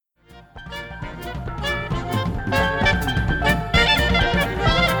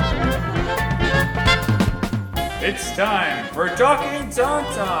It's time for Talking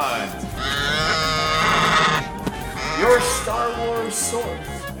Tauntauns, your Star Wars source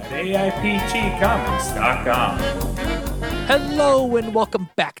at AIPTcomics.com. Hello and welcome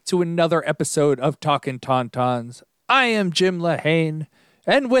back to another episode of Talking Tauntauns. I am Jim Lahane,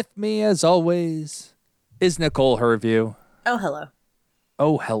 and with me, as always, is Nicole Herview. Oh, hello.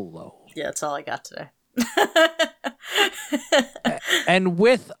 Oh, hello. Yeah, that's all I got today. And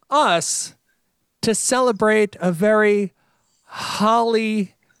with us, to celebrate a very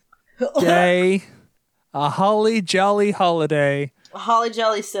holly day, a holly jolly holiday, Holly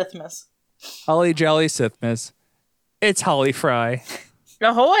Jolly Sithmas. holly jolly Sithmas, it's Holly Fry.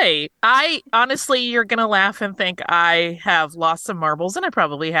 Ahoy! Honestly, you're going to laugh and think I have lost some marbles, and I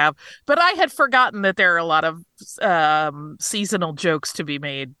probably have, but I had forgotten that there are a lot of seasonal jokes to be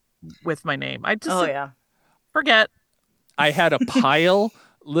made with my name. I just forget. I had a pile,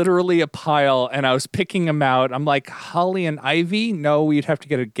 literally a pile, and I was picking them out. I'm like, Holly and Ivy? No, we'd have to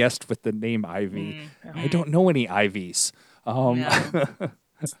get a guest with the name Ivy. I don't know any Ivies.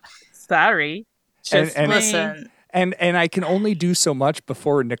 Sorry. And Listen. And I can only do so much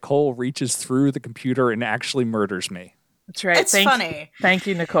before Nicole reaches through the computer and actually murders me. That's right. It's funny. Thank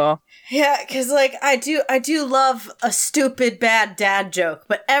you, Nicole. Yeah, because like I do love a stupid bad dad joke,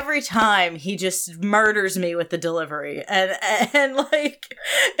 but every time he just murders me with the delivery, and like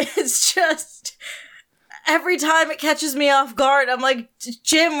it's just every time it catches me off guard. I'm like,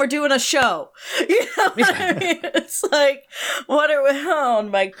 Jim, we're doing a show. You know what I mean? It's like, what are we? Oh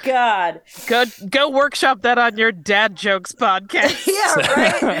my god! Go workshop that on your dad jokes podcast. Yeah,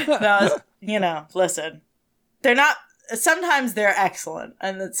 right. No, listen, they're not. Sometimes they're excellent,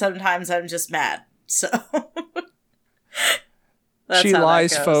 and then sometimes I'm just mad. So that's she how that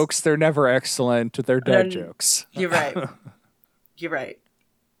lies, goes. folks. They're never excellent. They're dead jokes. You're right. You're right.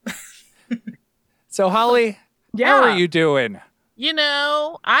 So, Holly, how are you doing? You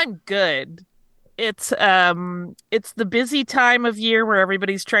know, I'm good. It's the busy time of year where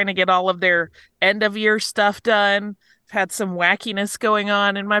everybody's trying to get all of their end of year stuff done. I've had some wackiness going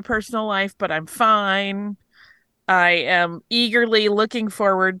on in my personal life, but I'm fine. I am eagerly looking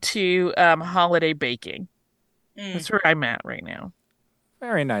forward to holiday baking. That's where I'm at right now.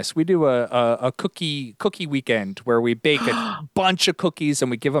 Very nice. We do a cookie weekend where we bake a bunch of cookies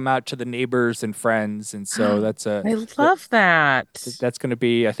and we give them out to the neighbors and friends. And so I love that. That's going to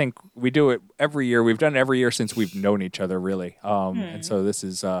be, I think we do it every year. We've done it every year since we've known each other, really. And so this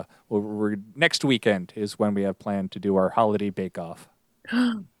is, next weekend is when we have planned to do our holiday bake-off.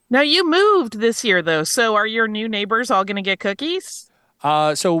 Now, you moved this year, though. So are your new neighbors all going to get cookies?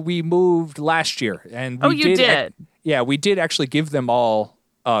 So we moved last year. And you did? Yeah, we did actually give them all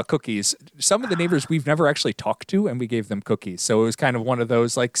cookies. Some of the neighbors we've never actually talked to, and we gave them cookies. So it was kind of one of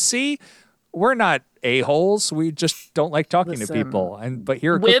those, like, see, we're not a-holes. We just don't like talking to people. But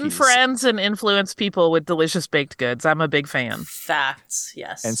here are Win cookies. friends and influence people with delicious baked goods. I'm a big fan. Facts,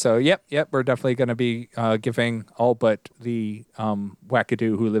 yes. And so, yep, we're definitely going to be giving all but the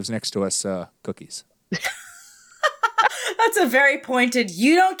wackadoo who lives next to us cookies. That's a very pointed,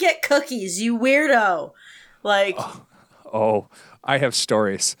 you don't get cookies, you weirdo. Like, Oh, I have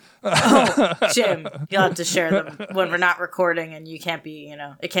stories. Jim, you'll have to share them when we're not recording and you can't be,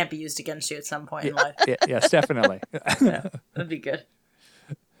 it can't be used against you at some point in life. Yes, definitely. Yeah, that'd be good.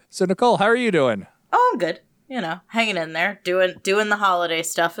 So, Nicole, how are you doing? Oh, I'm good. Hanging in there, doing the holiday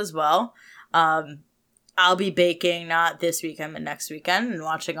stuff as well. I'll be baking not this weekend, but next weekend, and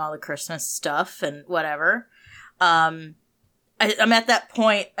watching all the Christmas stuff and whatever. I'm at that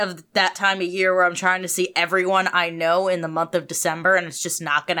point of that time of year where I'm trying to see everyone I know in the month of December, and it's just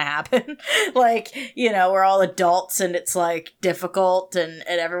not going to happen. Like, we're all adults and it's like difficult and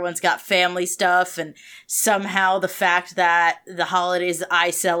everyone's got family stuff. And somehow the fact that the holidays that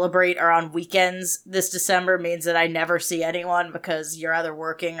I celebrate are on weekends this December means that I never see anyone because you're either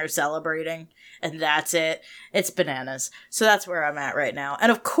working or celebrating. And that's it. It's bananas. So that's where I'm at right now.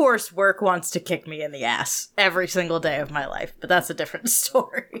 And of course, work wants to kick me in the ass every single day of my life. But that's a different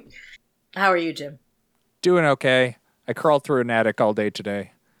story. How are you, Jim? Doing okay. I crawled through an attic all day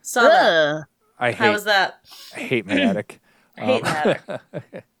today. Saw that. How was that? I hate my attic. I hate that.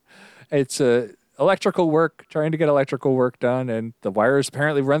 It's electrical work, trying to get electrical work done, and the wires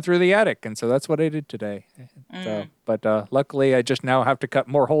apparently run through the attic, and so that's what I did today. But luckily, I just now have to cut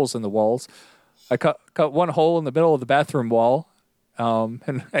more holes in the walls. I cut one hole in the middle of the bathroom wall,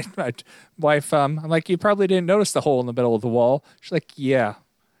 and my wife, I'm like, you probably didn't notice the hole in the middle of the wall. She's like,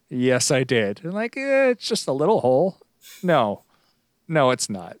 yes, I did. And I'm like, it's just a little hole. No, it's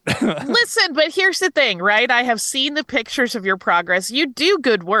not. Listen, but here's the thing, right? I have seen the pictures of your progress. You do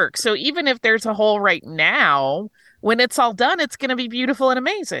good work. So even if there's a hole right now, when it's all done, it's going to be beautiful and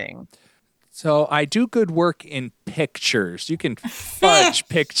amazing. So I do good work in pictures. You can fudge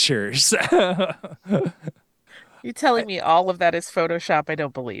pictures. You telling me all of that is Photoshop? I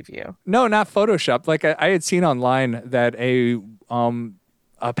don't believe you. No, not Photoshop. Like I had seen online that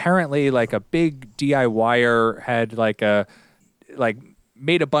apparently like a big DIYer had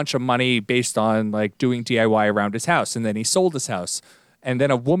made a bunch of money based on like doing DIY around his house, and then he sold his house, and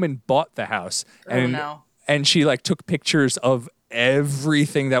then a woman bought the house, and and she like took pictures of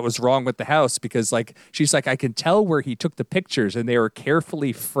everything that was wrong with the house, because like she's like, I can tell where he took the pictures, and they were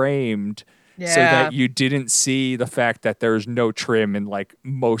carefully framed. So that you didn't see the fact that there's no trim in like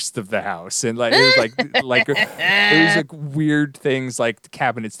most of the house, and like it was like it was like weird things, like the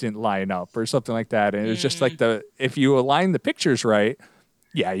cabinets didn't line up or something like that, and it was just like if you align the pictures right,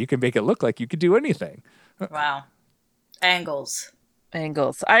 yeah, you can make it look like you could do anything. Wow, angles.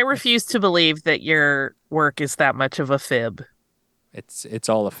 I refuse to believe that your work is that much of a fib. It's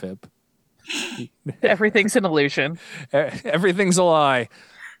all a fib. Everything's an illusion. Everything's a lie.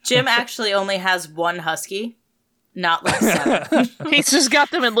 Jim actually only has one husky, not like 7. He's just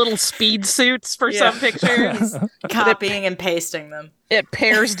got them in little speed suits for some pictures. Copying and pasting them. It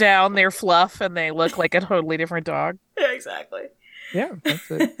pares down their fluff and they look like a totally different dog. Yeah, exactly. Yeah,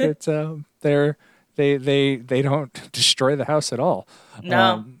 it's they don't destroy the house at all.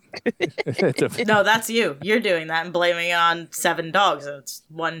 No. No, that's you. You're doing that and blaming it on 7 dogs. And it's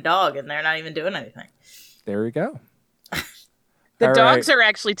one dog and they're not even doing anything. There we go. The dogs are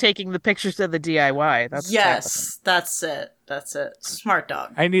actually taking the pictures of the DIY. That's it. Smart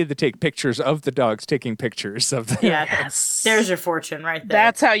dog. I needed to take pictures of the dogs taking pictures of the Yes. There's your fortune right there.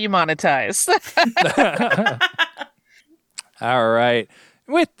 That's how you monetize. All right.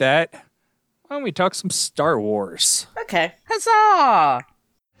 With that, why don't we talk some Star Wars? Okay. Huzzah!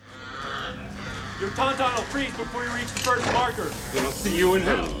 Your tauntaun will freeze before you reach the first marker. Then I'll see you in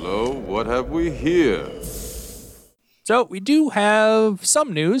hell. Hello, what have we here? So we do have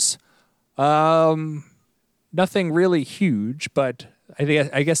some news. Nothing really huge, but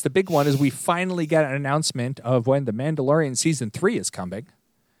I guess the big one is we finally got an announcement of when The Mandalorian Season 3 is coming.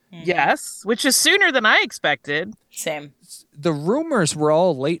 Yes, which is sooner than I expected. Same. The rumors were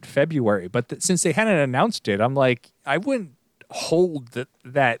all late February, but since they hadn't announced it, I'm like, I wouldn't hold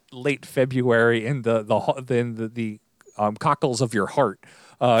that late February in the cockles of your heart.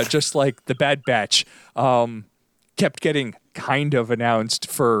 Just like the Bad Batch kept getting kind of announced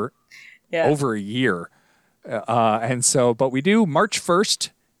for over a year. But we do March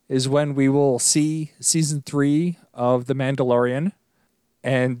 1st is when we will see season 3 of The Mandalorian,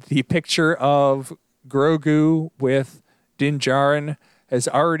 and the picture of Grogu with Din Djarin has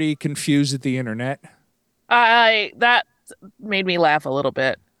already confused the internet. That made me laugh a little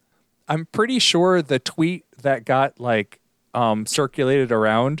bit. I'm pretty sure the tweet that got circulated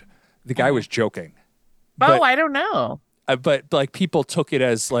around, the guy was joking. But, I don't know. But like people took it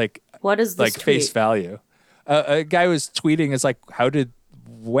as like, what is this like face value. A guy was tweeting as like,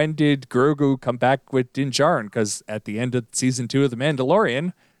 when did Grogu come back with Din Djarin? Because at the end of season 2 of The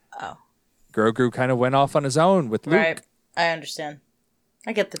Mandalorian, Grogu kind of went off on his own with Luke. Right. I understand.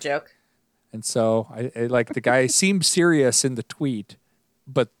 I get the joke. And so I like the guy seemed serious in the tweet,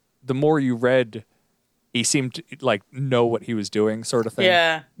 but the more you read, he seemed to like know what he was doing, sort of thing.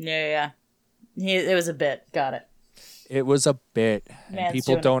 Yeah. It was a bit. Got it. It was a bit. And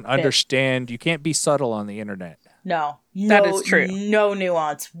people don't understand. You can't be subtle on the internet. No. That is true. No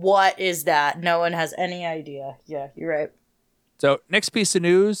nuance. What is that? No one has any idea. Yeah, you're right. So next piece of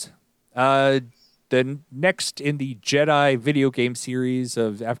news, the next in the Jedi video game series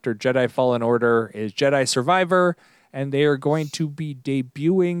of after Jedi Fallen Order is Jedi Survivor, and they are going to be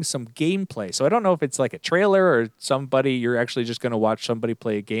debuting some gameplay. So I don't know if it's like a trailer or you're actually just going to watch somebody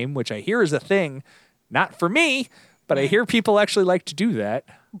play a game, which I hear is a thing. Not for me, but I hear people actually like to do that.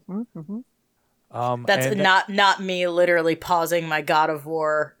 That's not me literally pausing my God of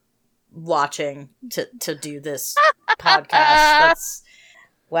War watching to do this podcast. That's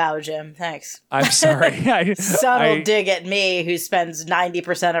wow, Jim. Thanks. I'm sorry. Subtle dig at me, who spends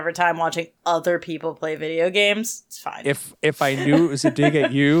 90% of her time watching other people play video games. It's fine. If I knew it was a dig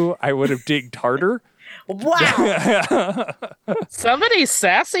at you, I would have digged harder. Wow. Somebody's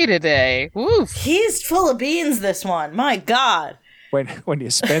sassy today. Oof. He's full of beans, this one. My God. When you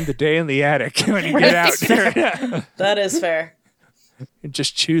spend the day in the attic, when you get out. That is fair.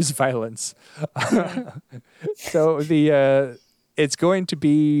 Just choose violence. So it's going to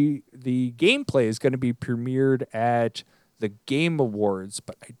be, the gameplay is going to be premiered at the Game Awards,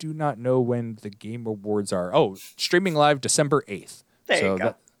 but I do not know when the Game Awards are. Oh, streaming live December 8th. There you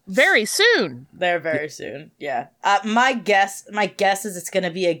go. Very soon. They're very soon. Yeah. My guess is it's going to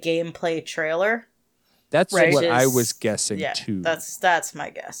be a gameplay trailer. That's Right. what I Which is- was guessing Yeah, too. that's my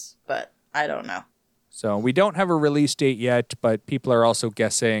guess, but I don't know. So we don't have a release date yet, but people are also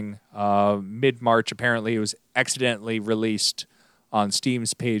guessing mid-March. Apparently, it was accidentally released on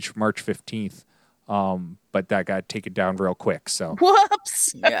Steam's page for March 15th, but that got taken down real quick. So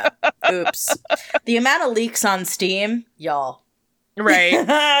Whoops. Yeah. Oops. The amount of leaks on Steam, y'all. Right.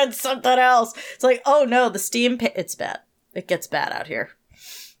 It's something else. It's like, oh no, the Steam it's bad. It gets bad out here.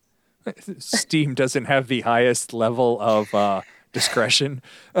 Steam doesn't have the highest level of discretion.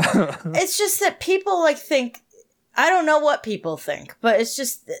 It's just that people think, I don't know what people think, but it's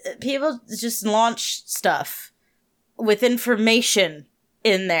just people just launch stuff with information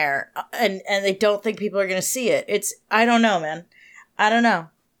in there, and they don't think people are going to see it. I don't know, man. I don't know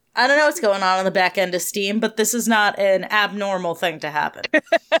what's going on the back end of Steam, but this is not an abnormal thing to happen.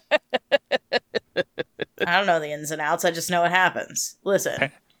 I don't know the ins and outs. I just know it happens.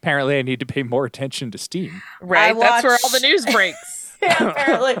 Listen. Apparently, I need to pay more attention to Steam. Right. That's where all the news breaks. Yeah,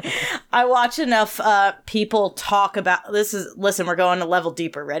 apparently. I watch enough people talk about listen, we're going a level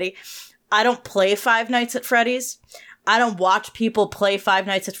deeper. Ready? I don't play Five Nights at Freddy's. I don't watch people play Five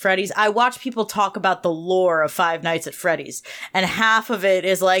Nights at Freddy's. I watch people talk about the lore of Five Nights at Freddy's. And half of it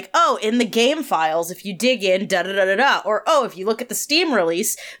is like, oh, in the game files, if you dig in, da-da-da-da-da. Or, oh, if you look at the Steam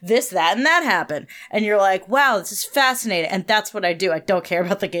release, this, that, and that happened. And you're like, wow, this is fascinating. And that's what I do. I don't care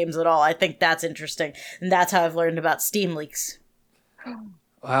about the games at all. I think that's interesting. And that's how I've learned about Steam leaks.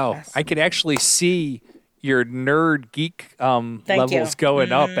 Wow, I could actually see your nerd geek Thank levels you.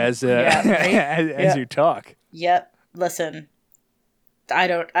 going up as Yeah, right? as you talk. Yep. Listen,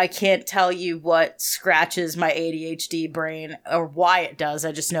 I can't tell you what scratches my ADHD brain or why it does.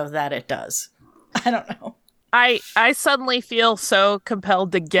 I just know that it does. I don't know. I suddenly feel so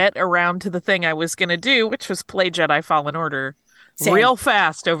compelled to get around to the thing I was going to do, which was play Jedi Fallen Order Same. real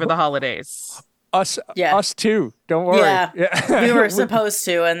fast over the holidays. Us too. Don't worry. Yeah. We were supposed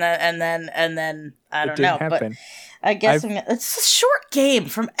to, and then I don't know. Happen. But I guess it's a short game.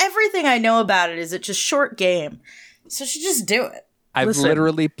 From everything I know about it, is it's a short game. So she just do it. I've Listen.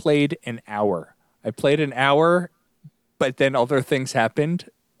 literally played an hour. I played an hour, but then other things happened,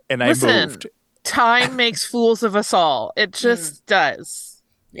 and I moved. Time makes fools of us all. It just does.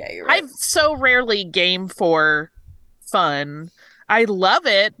 Yeah, you're right. I'm so rarely game for fun. I love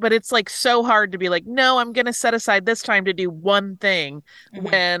it, but it's so hard to be like, no, I'm going to set aside this time to do one thing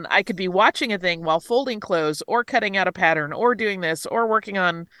when I could be watching a thing while folding clothes or cutting out a pattern or doing this or working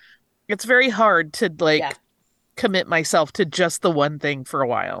on. It's very hard to commit myself to just the one thing for a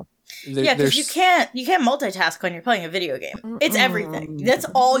while. Yeah, because you can't multitask when you're playing a video game. It's everything. That's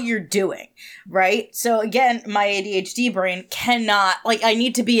all you're doing, right? So again, my ADHD brain cannot, I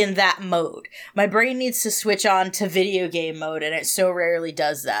need to be in that mode. My brain needs to switch on to video game mode, and it so rarely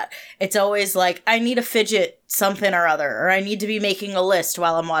does that. It's always I need to fidget something or other, or I need to be making a list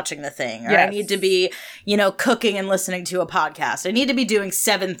while I'm watching the thing, or I need to be, cooking and listening to a podcast. I need to be doing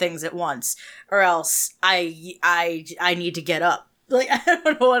 7 things at once, or else I need to get up. I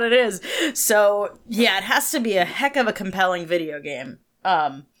don't know what it is. So, yeah, it has to be a heck of a compelling video game.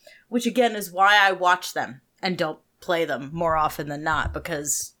 Which, again, is why I watch them and don't play them more often than not,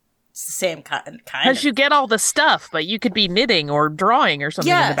 because it's the same kind Because you get all the stuff, but you could be knitting or drawing or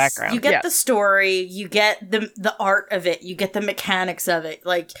something in the background. You get the story, you get the art of it, you get the mechanics of it.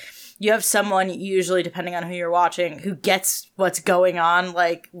 You have someone, usually, depending on who you're watching, who gets what's going on,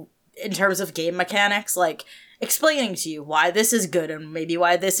 in terms of game mechanics, explaining to you why this is good and maybe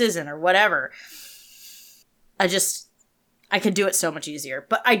why this isn't or whatever. I could do it so much easier.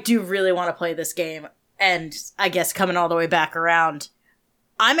 But I do really want to play this game. And I guess coming all the way back around,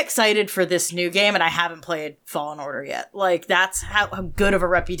 I'm excited for this new game, and I haven't played Fallen Order yet. That's how good of a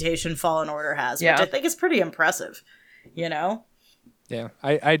reputation Fallen Order has, which I think is pretty impressive, Yeah,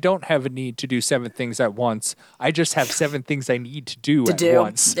 I don't have a need to do 7 things at once. I just have 7 things I need to do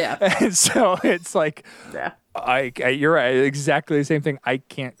once. Yeah. And so it's yeah. You're right, exactly the same thing. I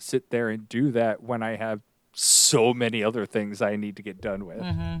can't sit there and do that when I have so many other things I need to get done with.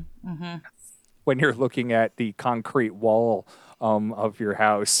 When you're looking at the concrete wall of your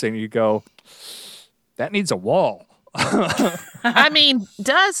house and you go, that needs a wall. I mean,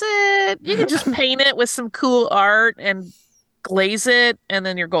 does it? You can just paint it with some cool art and glaze it, and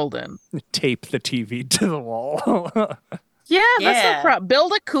then you're golden. Tape the TV to the wall. Yeah, that's no problem.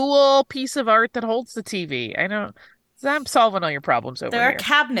 Build a cool piece of art that holds the TV. I'm solving all your problems over There here. are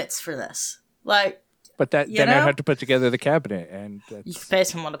cabinets for this. But then I have to put together the cabinet, and you can pay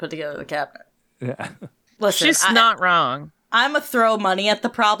someone to put together the cabinet. yeah. Listen, She's not wrong. I'm a throw money at the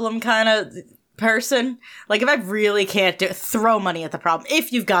problem kind of person. Like, if I really can't do it, throw money at the problem.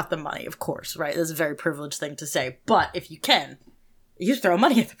 If you've got the money, of course, right? That's a very privileged thing to say. But if you can, you throw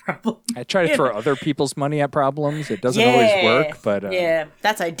money at the problem. I try to throw other people's money at problems. It doesn't always work, but... yeah,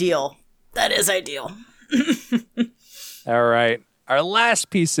 that's ideal. That is ideal. All right. Our last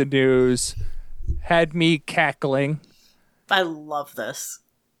piece of news had me cackling. I love this.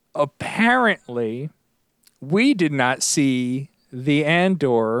 Apparently, we did not see the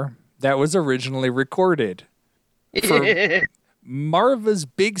Andor that was originally recorded for Marva's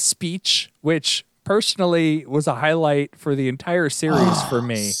big speech, which personally was a highlight for the entire series for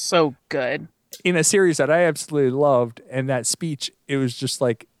me. So good. In a series that I absolutely loved, and that speech, it was just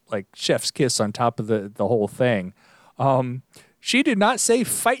like chef's kiss on top of the whole thing. She did not say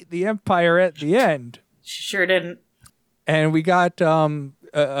fight the Empire at the end. She sure didn't. And we got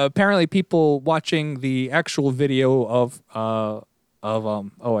apparently people watching the actual video of I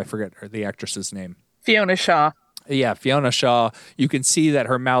forget the actress's name. Fiona Shaw. Yeah, Fiona Shaw. You can see that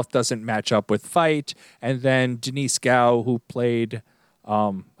her mouth doesn't match up with fight. And then Denise Gow, who played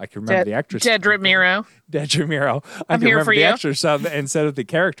I can remember the actress. Dedra Miro. Dedra Miro. I I'm can here remember for the you. actress instead of the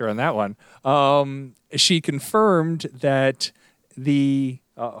character on that one. She confirmed that the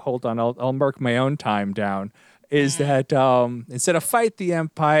hold on, I'll mark my own time down. Is that instead of fight the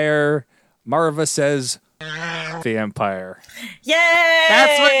Empire, Marva says the Empire. Yay!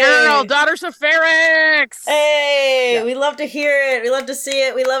 That's what girl, Daughters of Ferrix. Hey, we love to hear it. We love to see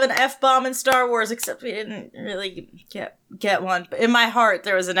it. We love an F-bomb in Star Wars, except we didn't really get one. But in my heart,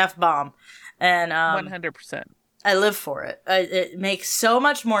 there was an F-bomb. And 100%. I live for it. It makes so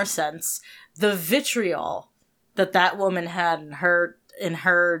much more sense. The vitriol that woman had in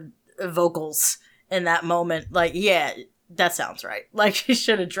her vocals in that moment, like, yeah, that sounds right. Like, she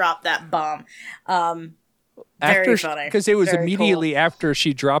should have dropped that bomb. Very funny. Because it was Very immediately after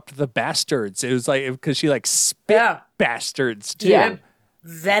she dropped the bastards. It was like, because she like spit bastards too. Yeah.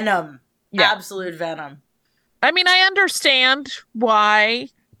 Venom. Yeah. Absolute venom. I mean, I understand why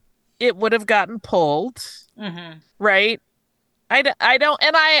it would have gotten pulled, right? I don't,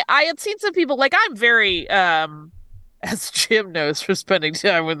 and I had seen some people, like, I'm very, as Jim knows from spending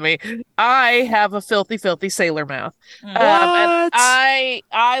time with me, I have a filthy, filthy sailor mouth. And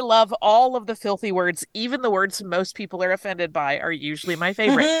I love all of the filthy words, even the words most people are offended by are usually my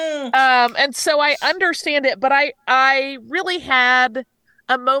favorite. And so I understand it, but I really had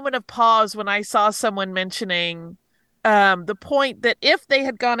a moment of pause when I saw someone mentioning the point that if they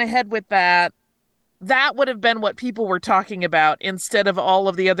had gone ahead with that would have been what people were talking about instead of all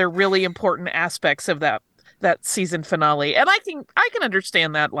of the other really important aspects of that season finale. And I can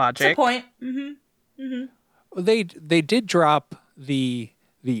understand that logic. That's a point. They did drop the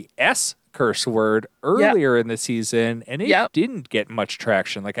S curse word earlier in the season, and it didn't get much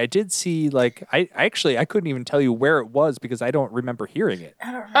traction. Like, I did see, like, I couldn't even tell you where it was because I don't remember hearing it.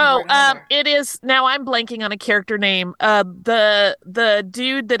 I don't remember it is, now I'm blanking on a character name. The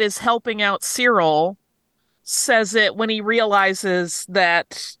dude that is helping out Cyril says it when he realizes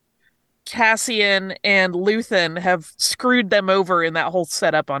that Cassian and Luthen have screwed them over in that whole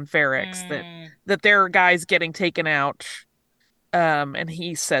setup on Ferrix, that there are guys getting taken out. And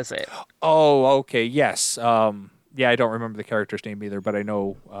he says it. Oh, okay, yes. Yeah, I don't remember the character's name either, but I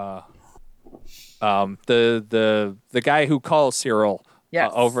know the guy who calls Cyril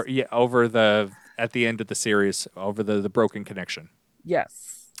over at the end of the series over the broken connection.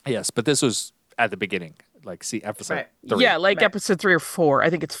 Yes, but this was at the beginning, like, see, episode 3. Yeah, like episode 3 or 4. I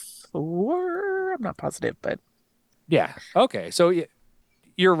think it's 4. I'm not positive, but yeah. Okay, so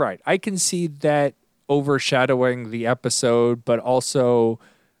you're right. I can see that overshadowing the episode, but also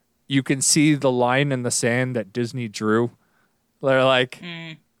you can see the line in the sand that Disney drew. They're like,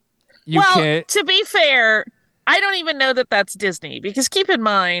 can't. To be fair, I don't even know that that's Disney, because keep in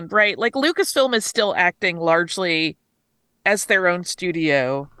mind, right? Like, Lucasfilm is still acting largely as their own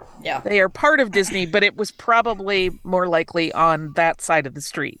studio. Yeah, they are part of Disney, but it was probably more likely on that side of the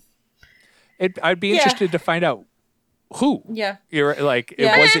street. I'd be interested to find out who. Yeah. You're like,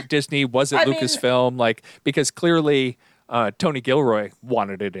 was it Disney? Was it Lucasfilm? Like, because clearly Tony Gilroy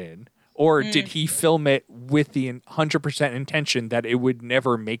wanted it in. Or did he film it with the 100% intention that it would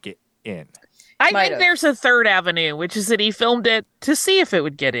never make it in? I think there's a third avenue, which is that he filmed it to see if it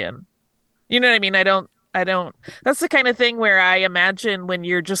would get in. You know what I mean? I don't. That's the kind of thing where I imagine when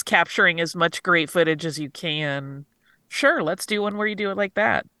you're just capturing as much great footage as you can. Sure, let's do one where you do it like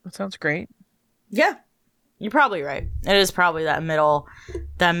that. That sounds great. Yeah. You're probably right. It is probably that middle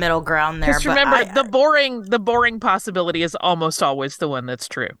ground there. Just remember, the boring possibility is almost always the one that's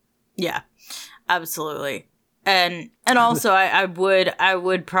true. Yeah, absolutely. And also I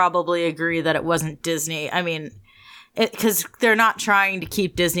would probably agree that it wasn't Disney. I mean, because they're not trying to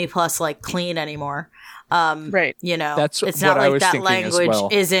keep Disney Plus like clean anymore. Right. You know, That's it's what not I like was that thinking as language well.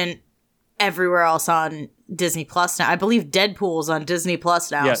 isn't everywhere else on Disney Plus now. I believe Deadpool's on Disney Plus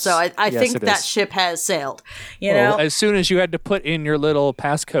now. Yes. So I Yes, think it that is. ship has sailed. You Well, know? as soon as you had to put in your little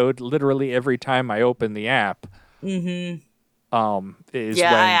passcode, literally every time I opened the app, is Yeah, when I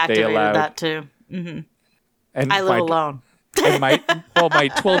they activated allowed. that too. And I live alone. And my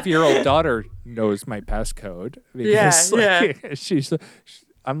 12-year-old daughter knows my passcode because Yeah,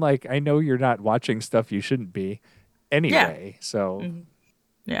 I'm like, I know you're not watching stuff you shouldn't be anyway. So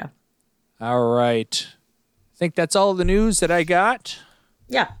Yeah. all right. I think that's all the news that I got.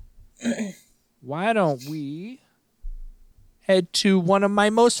 Yeah. Why don't we head to one of my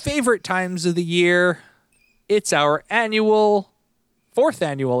most favorite times of the year? It's our fourth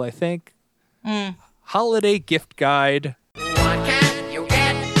annual, I think, holiday gift guide. What can you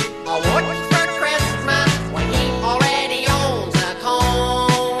get a wood for Christmas when he already owns a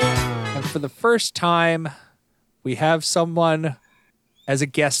comb? And for the first time, we have someone as a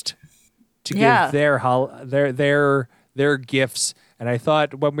guest to give their gifts. And I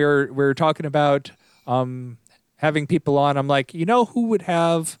thought when we were talking about having people on, I'm like, you know who would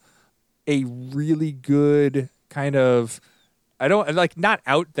have a really good kind of, I don't like, not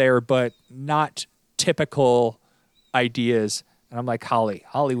out there, but not typical ideas. And I'm like, Holly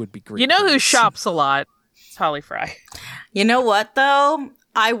would be great. You know for who this. shops a lot? It's Holly Fry. You know what though?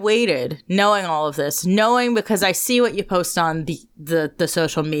 I waited knowing all of this, knowing because I see what you post on the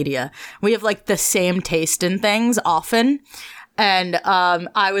social media. We have like the same taste in things often. And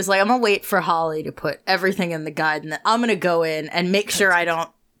I was like, I'm gonna wait for Holly to put everything in the guide, and then I'm gonna go in and make sure I don't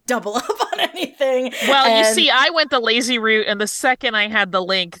double up on anything. Well, you And- see, I went the lazy route, and the second I had the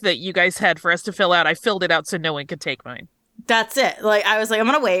link that you guys had for us to fill out, I filled it out so no one could take mine. That's it. Like, I was like, I'm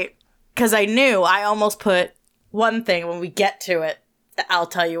gonna wait because I knew I almost put one thing when we get to it. I'll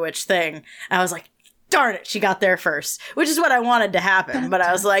tell you which thing. I was like, darn it, she got there first, which is what I wanted to happen. But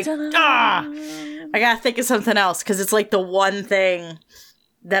I was like, I gotta think of something else because it's like the one thing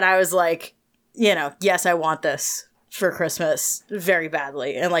that I was like, you know, yes, I want this for Christmas very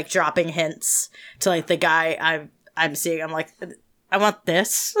badly, and like dropping hints to like the guy I'm seeing. I'm like, I want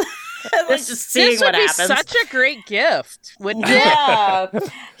this. And, like, just seeing This would what be happens. such a great gift, wouldn't it? Yeah,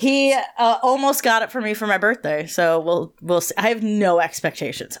 he almost got it for me for my birthday. So we'll see. I have no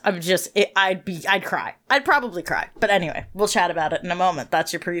expectations. I'd cry. I'd probably cry. But anyway, we'll chat about it in a moment.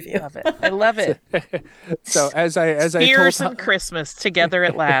 That's your preview. Love it. I love it. So as I Spears told and Christmas together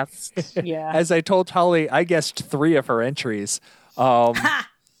at last. Yeah. as I told Holly, I guessed 3 of her entries.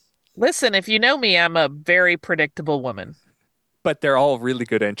 Listen, if you know me, I'm a very predictable woman. But they're all really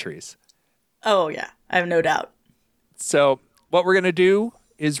good entries. Oh yeah, I have no doubt. So what we're going to do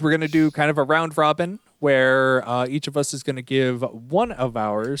is we're going to do kind of a round robin where each of us is going to give one of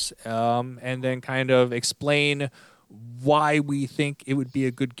ours and then kind of explain why we think it would be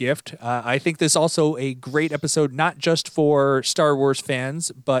a good gift. I think this is also a great episode, not just for Star Wars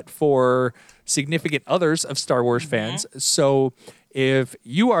fans, but for significant others of Star Wars fans. So if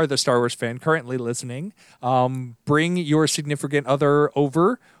you are the Star Wars fan currently listening, bring your significant other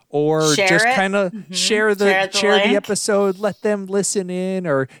over, or Share just it. kind of share Share the the link. episode, let them listen in,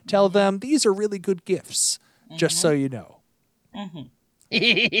 or tell them these are really good gifts, just so you know.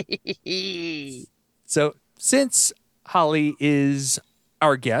 So since Holly is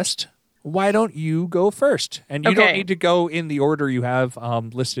our guest, why don't you go first? And you don't Okay. need to go in the order you have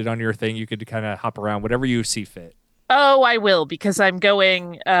listed on your thing. You could kind of hop around, whatever you see fit. Oh, I will, because I'm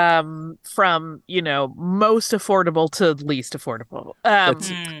going from, most affordable to least affordable.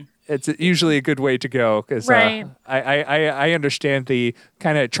 It's usually a good way to go because Right. I understand the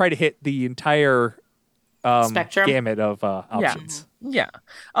kind of try to hit the entire Spectrum. gamut of options. Yeah.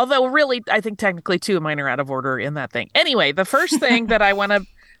 Although, really, I think technically 2 of mine are out of order in that thing. Anyway, the first thing that I want to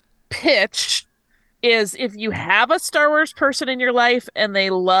pitch is if you have a Star Wars person in your life and they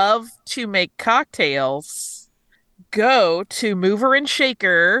love to make cocktails, go to Mover and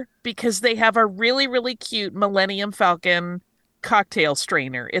Shaker because they have a really, really cute Millennium Falcon cocktail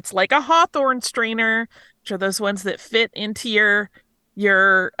strainer. It's like a Hawthorne strainer, which are those ones that fit into your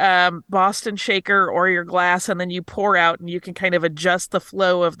Boston shaker or your glass, and then you pour out and you can kind of adjust the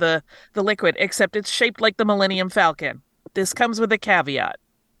flow of the liquid, except it's shaped like the Millennium Falcon. This comes with a caveat.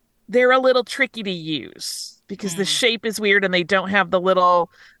 They're a little tricky to use because the shape is weird and they don't have the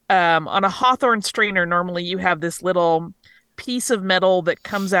little on a Hawthorne strainer, normally you have this little piece of metal that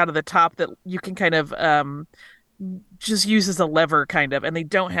comes out of the top that you can kind of just uses a lever kind of, and they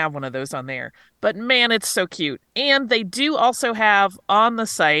don't have one of those on there. But man, it's so cute. And they do also have on the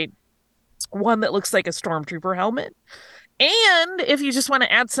site one that looks like a stormtrooper helmet. And if you just want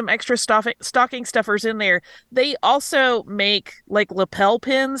to add some extra stocking stuffers in there, they also make like lapel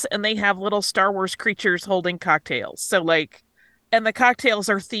pins, and they have little Star Wars creatures holding cocktails. So like, and the cocktails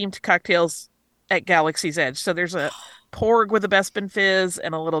are themed cocktails at Galaxy's Edge. So there's a Porg with a Bespin Fizz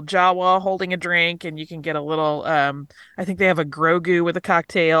and a little Jawa holding a drink, and you can get a little, I think they have a Grogu with a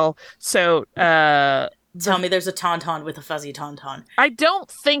cocktail. So, Tell me there's a Tauntaun with a fuzzy Tauntaun. I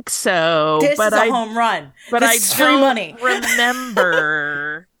don't think so. This but is a home run. But this I is free don't money.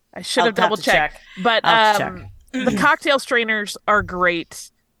 remember. I should have double checked. But the cocktail strainers are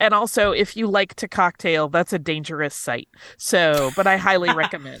great. And also, if you like to cocktail, that's a dangerous site. So, but I highly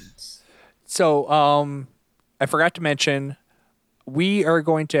recommend. So, I forgot to mention, we are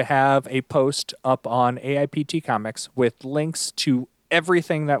going to have a post up on AIPT Comics with links to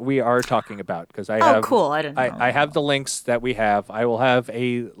everything that we are talking about, because I have cool. I didn't know. I have the links that we have. I will have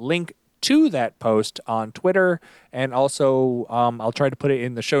a link to that post on Twitter, and also I'll try to put it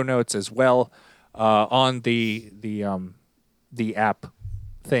in the show notes as well on the app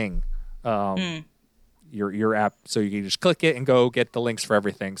thing. Your app, so you can just click it and go get the links for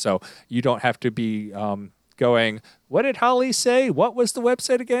everything. So you don't have to be going, what did Holly say? What was the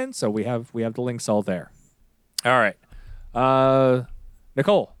website again? So we have the links all there. All right.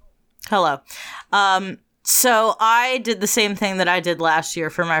 Nicole. Hello. So I did the same thing that I did last year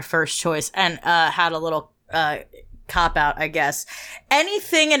for my first choice, and had a little cop out, I guess.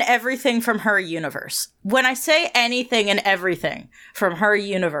 Anything and everything from her universe. When I say anything and everything from her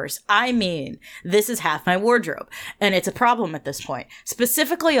universe, I mean this is half my wardrobe, and it's a problem at this point.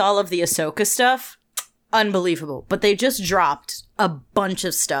 Specifically, all of the Ahsoka stuff. Unbelievable. But they just dropped a bunch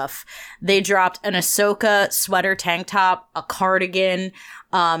of stuff. They dropped an Ahsoka sweater tank top, a cardigan.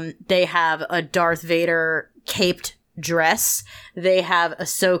 They have a Darth Vader caped dress. They have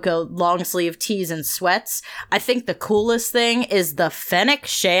Ahsoka long sleeve tees and sweats. I think the coolest thing is the Fennec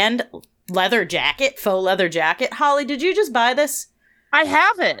Shand leather jacket, faux leather jacket. Holly, did you just buy this? I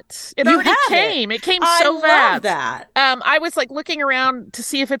have it. It You already have came. It came I so love fast. that. I was like looking around to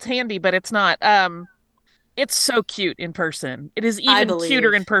see if it's handy, but it's not. It's so cute in person. It is even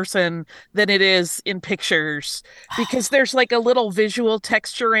cuter in person than it is in pictures, because there's like a little visual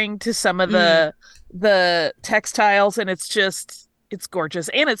texturing to some of the textiles, and it's gorgeous,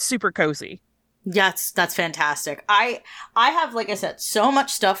 and it's super cozy. Yes, that's fantastic. I have, like I said, so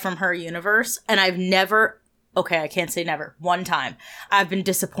much stuff from her universe, and I've never, okay, I can't say never, one time. I've been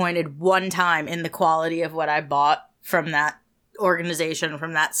disappointed one time in the quality of what I bought from that organization,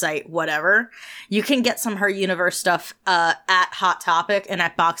 from that site, whatever. You can get some Her Universe stuff at Hot Topic and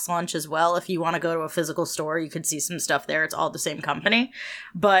at Box Lunch as well. If you want to go to a physical store, you could see some stuff there. It's all the same company.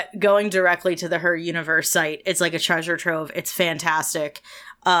 But going directly to the Her Universe site, it's like a treasure trove. It's fantastic.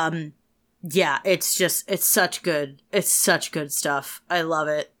 Yeah, it's such good stuff. I love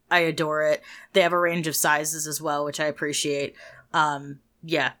it. I adore it. They have a range of sizes as well, which I appreciate.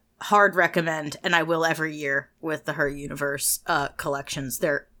 Yeah. Hard recommend, and I will every year with the Her Universe collections.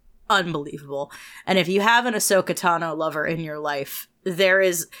 They're unbelievable. And if you have an Ahsoka Tano lover in your life, there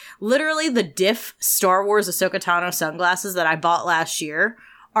is literally the Diff Star Wars Ahsoka Tano sunglasses that I bought last year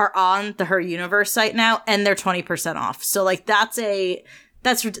are on the Her Universe site now, and they're 20% off. So like they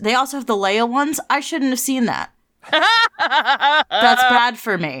also have the Leia ones. I shouldn't have seen that. That's bad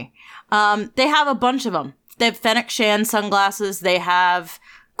for me. They have a bunch of them. They have Fennec Shand sunglasses. They have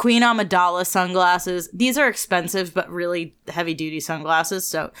Queen Amidala sunglasses. These are expensive, but really heavy duty sunglasses.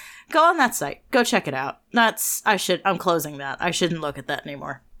 So go on that site. Go check it out. I'm closing that. I shouldn't look at that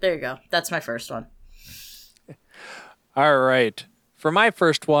anymore. There you go. That's my first one. All right. For my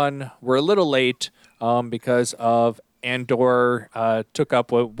first one, we're a little late because of Andor took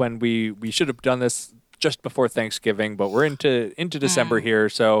up when we should have done this just before Thanksgiving, but we're into December here,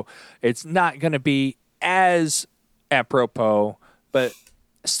 so it's not going to be as apropos, but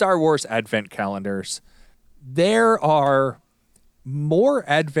Star Wars Advent calendars. There are more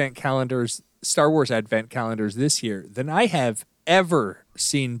Advent calendars, Star Wars Advent calendars this year than I have ever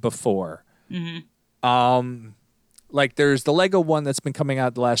seen before. Mm-hmm. Like there's the Lego one that's been coming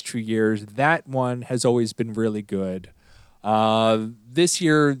out the last 2 years. That one has always been really good. This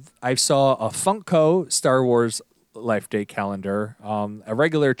year I saw a Funko Star Wars Life Day calendar, a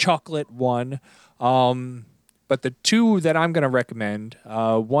regular chocolate one. But the two that I'm going to recommend,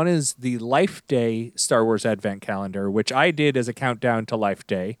 one is the Life Day Star Wars Advent Calendar, which I did as a countdown to Life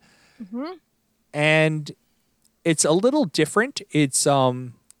Day. Mm-hmm. And it's a little different. It's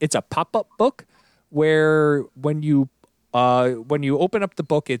a pop-up book where when you open up the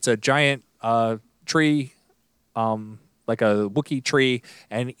book, it's a giant tree, like a Wookiee tree,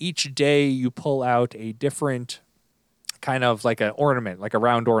 and each day you pull out a different kind of like an ornament, like a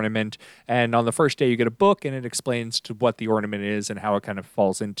round ornament. And on the first day, you get a book, and it explains to what the ornament is and how it kind of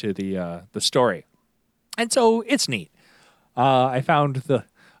falls into the story. And so it's neat. I found the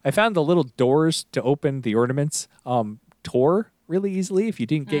little doors to open the ornaments tore really easily if you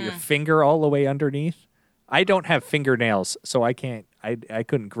didn't get your finger all the way underneath. I don't have fingernails, so I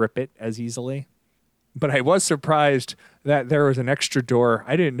couldn't grip it as easily. But I was surprised that there was an extra door.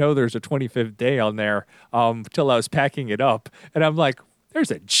 I didn't know there's a 25th day on there till I was packing it up. And I'm like,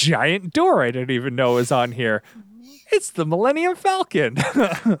 there's a giant door I didn't even know was on here. It's the Millennium Falcon.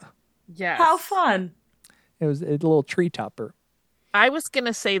 Yes. How fun. It was a little tree topper. I was going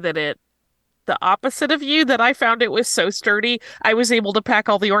to say that the opposite of you, that I found it was so sturdy, I was able to pack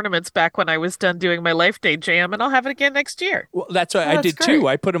all the ornaments back when I was done doing my Life Day jam, and I'll have it again next year. Well, that's what I that's did great. too.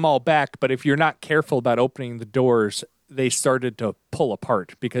 I put them all back, but if you're not careful about opening the doors, they started to pull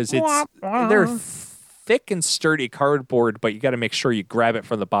apart because they're thick and sturdy cardboard, but you got to make sure you grab it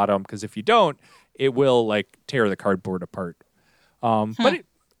from the bottom because if you don't, it will like tear the cardboard apart. But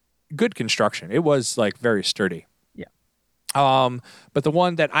good construction. It was like very sturdy. But the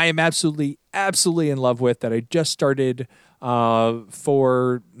one that I am absolutely in love with that I just started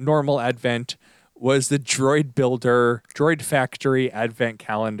for normal Advent was the Droid Builder Droid Factory Advent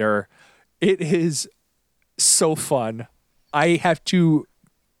Calendar. It is so fun. I have to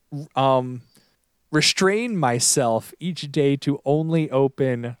restrain myself each day to only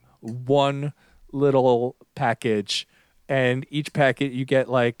open one little package, and each packet you get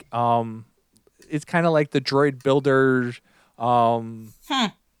like it's kind of like the Droid Builder.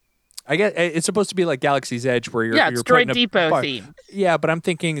 I guess it's supposed to be like Galaxy's Edge, where you're it's putting Droid Depot theme. Yeah, but I'm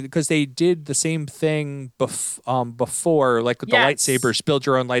thinking because they did the same thing before, like with the lightsabers, build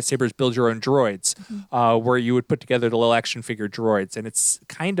your own lightsabers, build your own droids, where you would put together the little action figure droids, and it's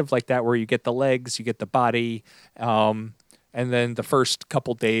kind of like that, where you get the legs, you get the body, and then the first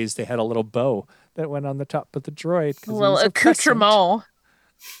couple days they had a little bow that went on the top of the droid. Well, accoutrement.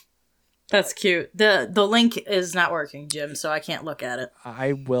 That's cute. The link is not working, Jim, so I can't look at it.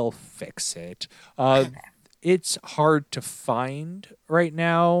 I will fix it. It's hard to find right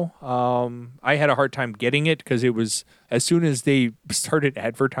now. I had a hard time getting it because it was, as soon as they started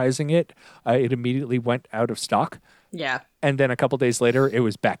advertising it, it immediately went out of stock. Yeah. And then a couple days later, it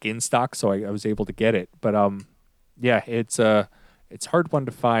was back in stock, so I was able to get it. But yeah, it's a hard one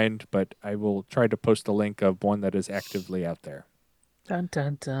to find, but I will try to post a link of one that is actively out there. Dun,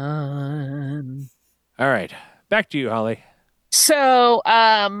 dun, dun. All right. Back to you, Holly. So,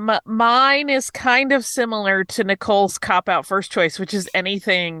 mine is kind of similar to Nicole's cop-out first choice, which is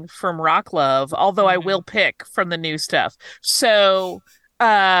anything from Rock Love, although I will pick from the new stuff. So,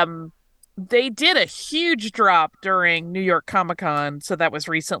 they did a huge drop during New York Comic-Con, so that was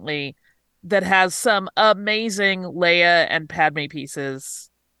recently, that has some amazing Leia and Padme pieces.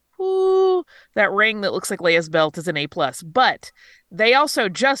 Ooh, that ring that looks like Leia's belt is an A+. But they also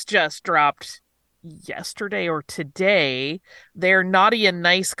just dropped yesterday or today their Naughty and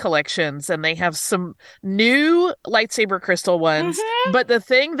Nice collections, and they have some new lightsaber crystal ones. But the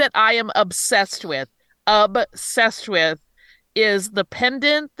thing that I am obsessed with is the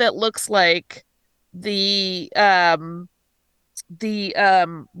pendant that looks like the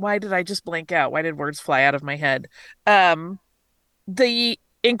why did I just blank out? Why did words fly out of my head? The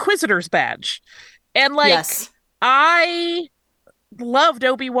Inquisitor's badge. And like, yes. I loved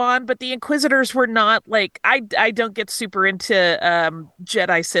Obi-Wan, but the Inquisitors were not like, I don't get super into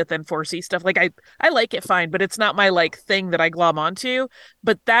Jedi, Sith, and Force-y stuff. Like I like it fine, but it's not my like thing that I glom onto.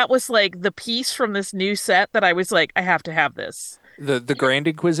 But that was like the piece from this new set that I was like, I have to have this. The Grand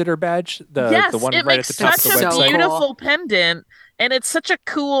Inquisitor badge, yes, the one it right makes at the top of the such a website. beautiful pendant, and it's such a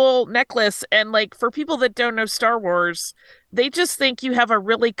cool necklace. And like for people that don't know Star Wars, they just think you have a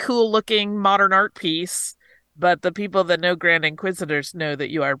really cool looking modern art piece, but the people that know Grand Inquisitors know that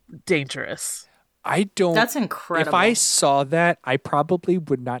you are dangerous. I don't. That's incredible. If I saw that, I probably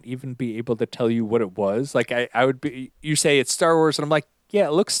would not even be able to tell you what it was. Like I would be. You say it's Star Wars, and I'm like, yeah,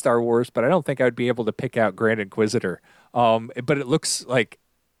 it looks Star Wars, but I don't think I would be able to pick out Grand Inquisitor. But it looks like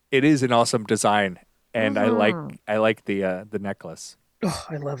it is an awesome design, and I like the necklace. Oh,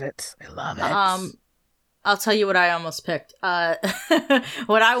 I love it. I love it. I'll tell you what I almost picked.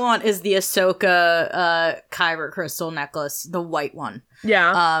 What I want is the Ahsoka Kyber crystal necklace, the white one.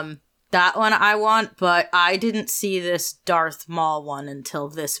 Yeah. That one I want, but I didn't see this Darth Maul one until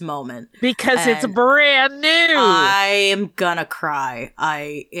this moment. Because it's brand new. I am gonna cry.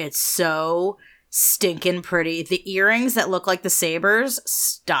 It's so stinking pretty. The earrings that look like the sabers,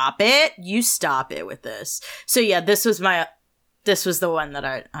 stop it. You stop it with this. So yeah, this was the one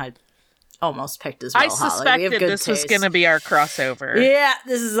that I almost picked as well. I suspected this was going to be our crossover. Yeah,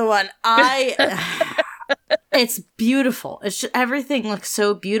 this is the one. It's beautiful. It's just, everything looks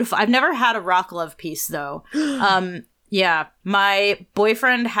so beautiful. I've never had a Rock Love piece though. Yeah, my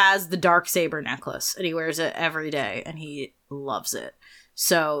boyfriend has the dark saber necklace and he wears it every day and he loves it.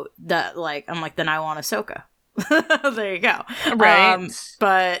 So that I'm like, then I want Ahsoka. There you go. Right.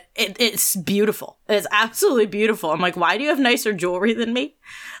 But it's beautiful. It's absolutely beautiful. I'm like, why do you have nicer jewelry than me?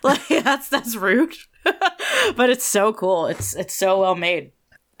 Like that's rude. But it's so cool. It's so well made.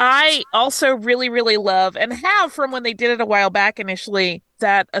 I also really, really love and have from when they did it a while back initially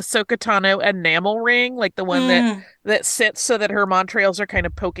that Ahsoka Tano enamel ring, like the one that sits so that her montrails are kind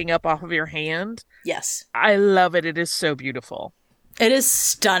of poking up off of your hand. Yes. I love it. It is so beautiful. It is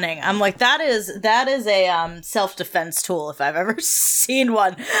stunning. I'm like, that is a self-defense tool if I've ever seen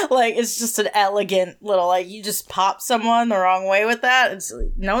one. Like, it's just an elegant little, like, you just pop someone the wrong way with that.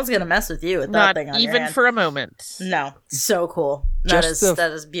 No one's gonna mess with you with that thing on your even hand. for a moment. No, so cool. That is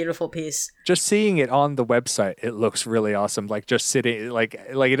a beautiful piece. Just seeing it on the website, it looks really awesome. Like just sitting, like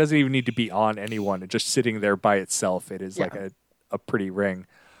it doesn't even need to be on anyone. Just sitting there by itself, it is like a pretty ring.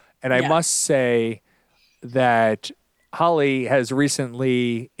 And I must say that Holly has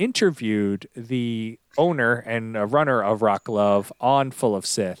recently interviewed the owner and runner of Rock Love on Full of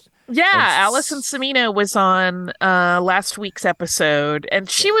Sith. Yeah, Allison Semino was on last week's episode, and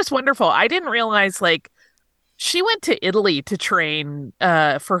she was wonderful. I didn't realize, she went to Italy to train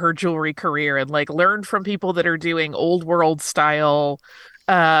for her jewelry career and, learned from people that are doing old world style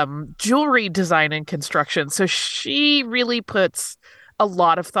jewelry design and construction. So she really puts a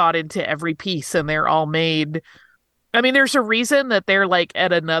lot of thought into every piece, and they're all made... I mean, there's a reason that they're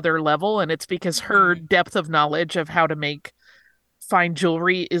at another level, and it's because her depth of knowledge of how to make fine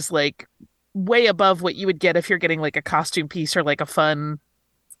jewelry is way above what you would get if you're getting a costume piece or a fun.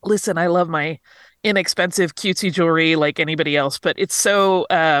 Listen, I love my inexpensive cutesy jewelry like anybody else, but it's so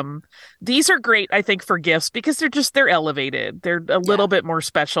these are great, I think, for gifts because they're elevated. They're a little bit more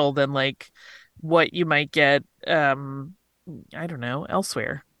special than what you might get I don't know,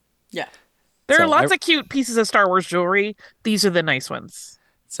 elsewhere. Yeah. There are lots of cute pieces of Star Wars jewelry. These are the nice ones.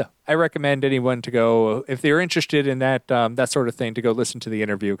 So I recommend anyone to go, if they're interested in that that sort of thing, to go listen to the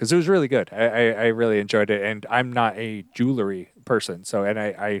interview because it was really good. I really enjoyed it, and I'm not a jewelry person, so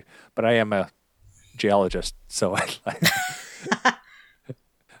but I am a geologist, so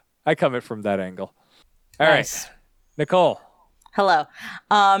I come it from that angle. All right, Nicole. Hello.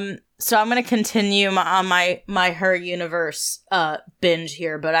 So I'm going to continue on my Her Universe binge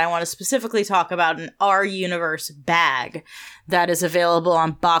here, but I want to specifically talk about an Our Universe bag that is available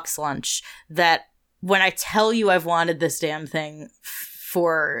on Box Lunch that when I tell you I've wanted this damn thing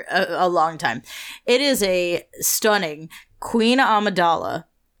for a long time. It is a stunning Queen Amidala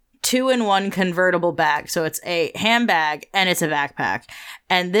 2-in-1 convertible bag. So it's a handbag and it's a backpack.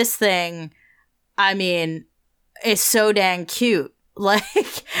 And this thing, I mean, is so dang cute.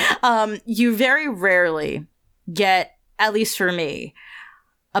 You very rarely get, at least for me,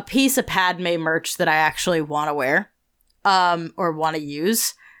 a piece of Padme merch that I actually want to wear, or want to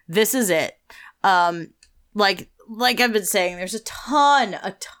use. This is it. Like I've been saying, there's a ton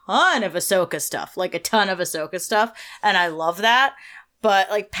of Ahsoka stuff, and I love that.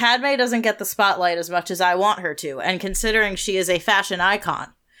 But Padme doesn't get the spotlight as much as I want her to, and considering she is a fashion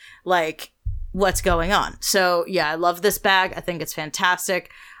icon, what's going on. So yeah, I love this bag. I think it's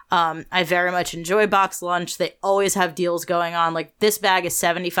fantastic. I very much enjoy Box Lunch. They always have deals going on. This bag is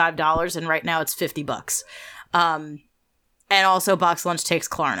 $75 and right now it's $50. And also Box Lunch takes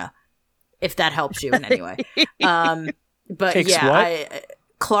Klarna, if that helps you in any way. But takes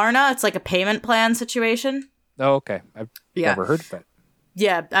Klarna, it's a payment plan situation. Oh, okay. I've never heard of it.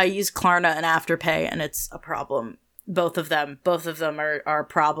 Yeah, I use Klarna and Afterpay and it's a problem. Both of them are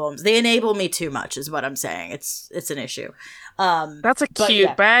problems. They enable me too much is what I'm saying. It's an issue. That's a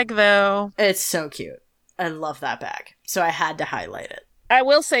cute bag though. It's so cute. I love that bag. So I had to highlight it. I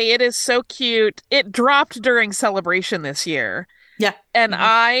will say it is so cute. It dropped during Celebration this year. Yeah. And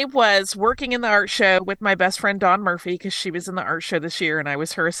I was working in the art show with my best friend Dawn Murphy because she was in the art show this year and I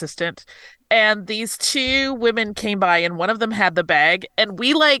was her assistant. And these two women came by and one of them had the bag and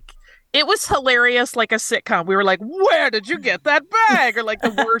we it was hilarious, like a sitcom. We were like, where did you get that bag? Or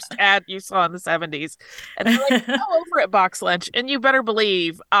the worst ad you saw in the 70s. And they're go over at Box Lunch. And you better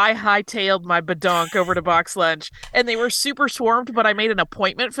believe I hightailed my badonk over to Box Lunch. And they were super swarmed, but I made an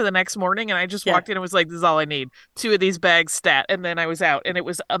appointment for the next morning. And I just walked in and was like, this is all I need. 2 of these bags stat. And then I was out. And it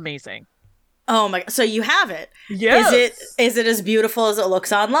was amazing. Oh my! So you have it? Yes. Is it as beautiful as it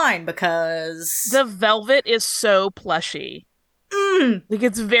looks online? Because The velvet is so plushy. Like,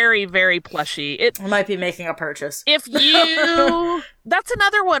 it's very, very plushy. I might be making a purchase. If you... That's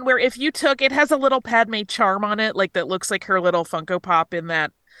another one where if you took... It has a little Padme charm on it, like that looks like her little Funko Pop in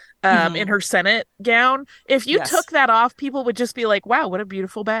that... in her Senate gown. If you took that off, people would just be like, wow, what a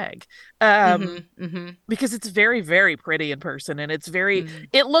beautiful bag. Because it's very, very pretty in person, and it's very...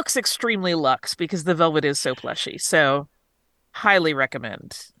 It looks extremely luxe because the velvet is so plushy. So, highly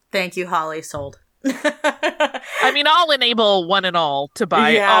recommend. Thank you, Holly. Sold. I mean, I'll enable one and all to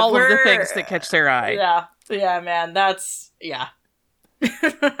buy all of the things that catch their eye. Yeah, man. That's... Yeah.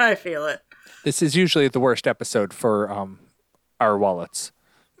 I feel it. This is usually the worst episode for our wallets.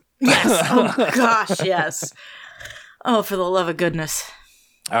 Yes. Oh, gosh, yes. Oh, for the love of goodness.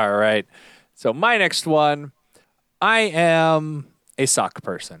 All right. So my next one, I am a sock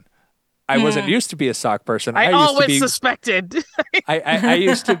person. I wasn't used to be a sock person. I used always to be, suspected. I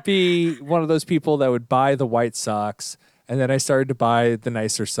used to be one of those people that would buy the white socks, and then I started to buy the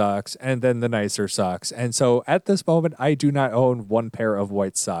nicer socks, and then the nicer socks. And so at this moment, I do not own one pair of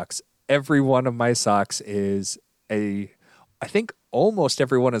white socks. Every one of my socks is I think almost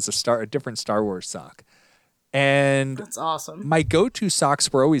everyone is a different Star Wars sock. And That's awesome. my go-to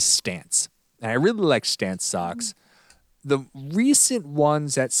socks were always Stance. And I really like Stance socks. The recent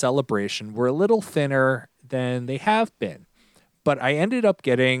ones at Celebration were a little thinner than they have been. But I ended up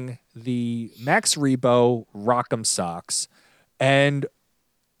getting the Max Rebo Rock'em socks. And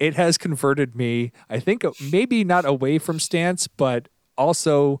it has converted me, I think, maybe not away from Stance, but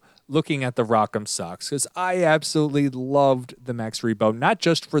also looking at the Rock'em socks, because I absolutely loved the Max Rebo, not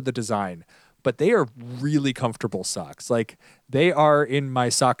just for the design, but they are really comfortable socks. Like, they are in my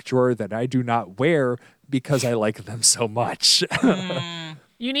sock drawer that I do not wear because I like them so much.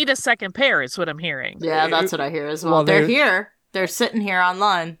 You need a second pair, is what I'm hearing. Yeah, that's what I hear as well. Well, they're here. They're sitting here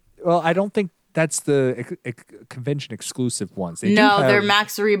online. Well, I don't think that's the convention exclusive ones. They No, do have, they're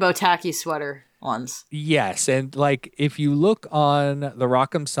Max Rebo tacky sweater ones. Yes, and like if you look on the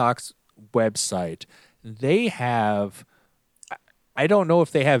Rock'em Socks website, they have, I don't know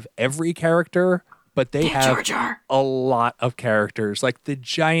if they have every character, but they have Jar Jar. a lot of characters. Like the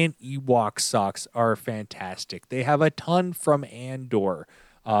giant Ewok socks are fantastic. They have a ton from Andor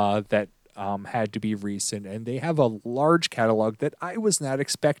that had to be recent, and they have a large catalog that I was not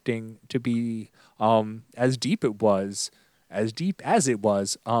expecting to be as deep as it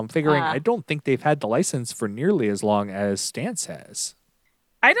was. Figuring I don't think they've had the license for nearly as long as Stance has.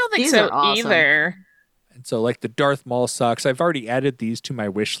 I don't think These so are awesome. either. And so, like the Darth Maul socks, I've already added these to my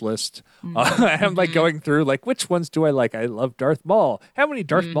wish list. I'm like going through, like, which ones do I like? I love Darth Maul. How many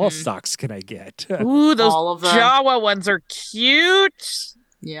Darth Maul socks can I get? Ooh, those All of them. Jawa ones are cute.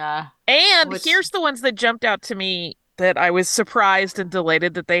 Yeah. And Which- here's the ones that jumped out to me that I was surprised and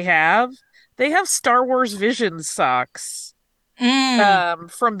delighted that they have. They have Star Wars Visions socks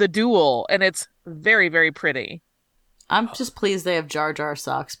from the Duel, and it's very, very pretty. I'm just pleased they have Jar Jar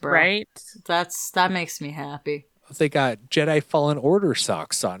socks, bro. Right? That makes me happy. They got Jedi Fallen Order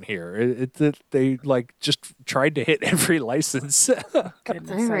socks on here. They like just tried to hit every license. Goodness,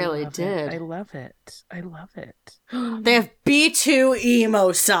 They really I love did. It. I love it. I love it. They have B2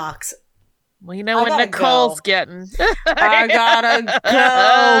 emo socks. Well, you know I what gotta Nicole's go. getting. I gotta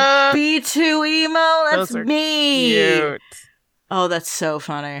go. B2 emo, that's Those are me. Cute. Oh, that's so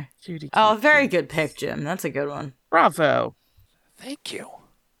funny. Cutie, Oh, cute, very cute. good pick, Jim. That's a good one. Bravo. Thank you.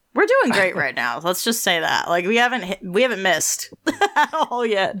 We're doing great right now. Let's just say that. Like we haven't missed at all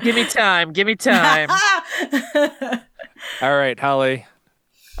yet. Give me time. Give me time. All right, Holly,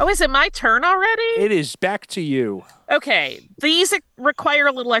 Oh, is it my turn already? it is back to you. Okay, these require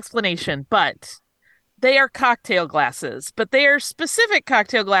a little explanation, but they are cocktail glasses, but they are specific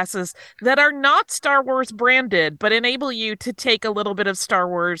cocktail glasses that are not Star Wars branded, but enable you to take a little bit of Star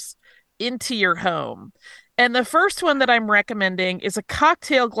Wars into your home. And the first one that I'm recommending is a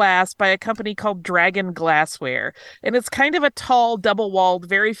cocktail glass by a company called Dragon Glassware. And it's kind of a tall, double-walled,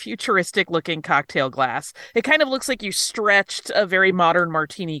 very futuristic-looking cocktail glass. It kind of looks like you stretched a very modern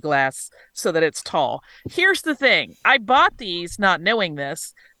martini glass so that it's tall. Here's the thing. I bought these not knowing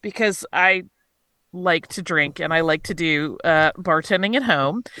this because I like to drink and I like to do bartending at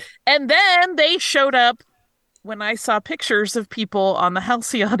home. And then they showed up when I saw pictures of people on the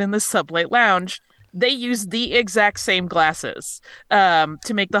Halcyon in the Sublight Lounge. They use the exact same glasses to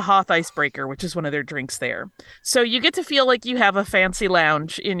make the Hoth Icebreaker, which is one of their drinks there. So you get to feel like you have a fancy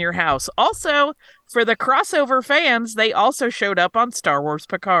lounge in your house. Also, for the crossover fans, they also showed up on Star Wars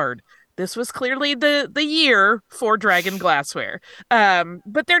Picard. This was clearly the year for Dragon glassware.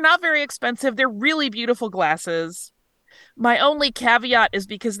 But they're not very expensive. They're really beautiful glasses. My only caveat is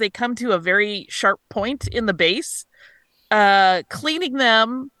because they come to a very sharp point in the base. Cleaning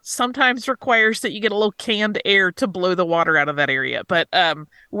them sometimes requires that you get a little canned air to blow the water out of that area. But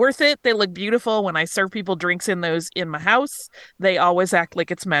worth it. They look beautiful. When I serve people drinks in those in my house, they always act like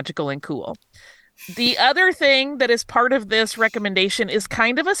it's magical and cool. The other thing that is part of this recommendation is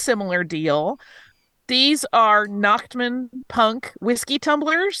kind of a similar deal. These are Nachtmann Punk whiskey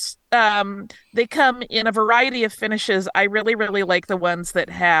tumblers. They come in a variety of finishes. I really, really like the ones that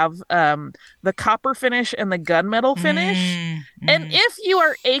have the copper finish and the gunmetal finish. And if you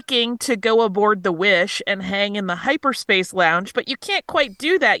are aching to go aboard the Wish and hang in the hyperspace lounge, but you can't quite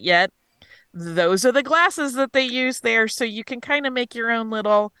do that yet, those are the glasses that they use there. So you can kind of make your own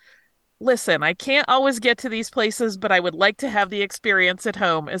little... Listen, I can't always get to these places, but I would like to have the experience at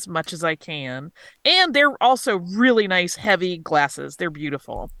home as much as I can. And they're also really nice, heavy glasses. They're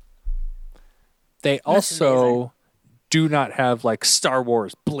beautiful. They also do not have like Star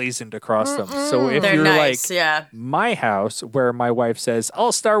Wars blazoned across them. So if They're you're nice, like yeah. my house, where my wife says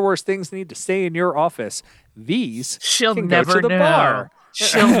all Star Wars things need to stay in your office, these She'll can never go to the know. bar.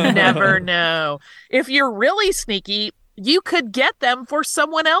 She'll never know. If you're really sneaky, you could get them for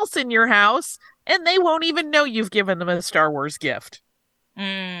someone else in your house, and they won't even know you've given them a Star Wars gift.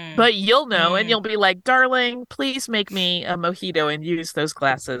 But you'll know, and you'll be like, darling, please make me a mojito and use those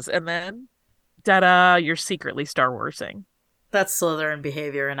glasses. And then, ta-da, you're secretly Star Warsing. That's Slytherin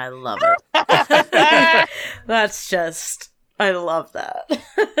behavior, and I love it. That's just, I love that.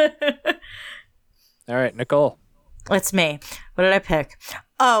 All right, Nicole. It's me. What did I pick?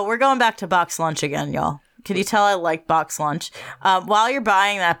 Oh, we're going back to box lunch again, y'all. Can you tell I like box lunch? While you're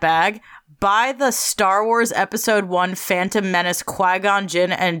buying that bag, buy the Star Wars Episode 1 Phantom Menace Qui-Gon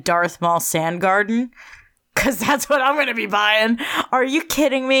Jinn and Darth Maul Sand Garden. Because that's what I'm going to be buying. Are you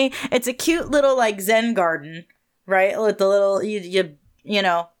kidding me? It's a cute little, like, Zen garden, right? With the little, you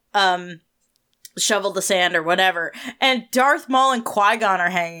know, shovel the sand or whatever. And Darth Maul and Qui-Gon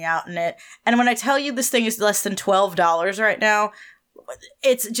are hanging out in it. And when I tell you this thing is less than $12 right now,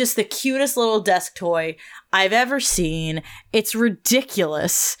 it's just the cutest little desk toy I've ever seen. It's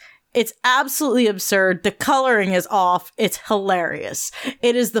ridiculous. It's absolutely absurd. The coloring is off. It's hilarious.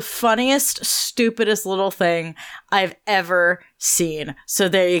 It is the funniest, stupidest little thing I've ever seen. So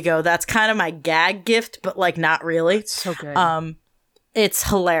there you go. That's kind of my gag gift, but like not really. It's so good. It's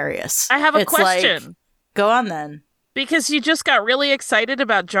hilarious. I have a It's question. like, go on then. Because you just got really excited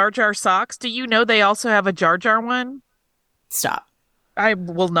about Jar Jar socks. Do you know they also have a Jar Jar one? Stop. I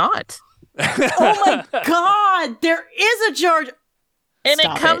will not. Oh my god! There is a Jar Jar. And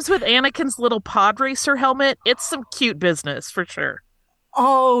Stop it comes with Anakin's little pod racer helmet. It's some cute business for sure.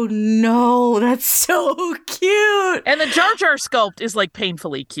 Oh no, that's so cute. And the Jar Jar sculpt is like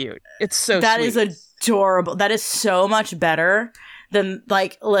painfully cute. It's so That sweet. is adorable. That is so much better than,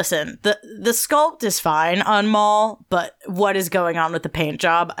 like, listen, the sculpt is fine on Maul, but what is going on with the paint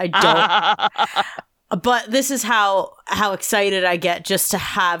job? I don't. But this is how excited I get just to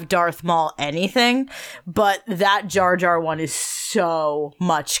have Darth Maul anything. But that Jar Jar one is so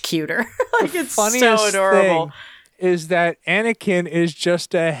much cuter. Like, it's so adorable. Thing is that Anakin is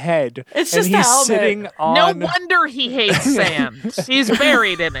just a head. It's and just a he's helmet. sitting on. No wonder he hates sand. He's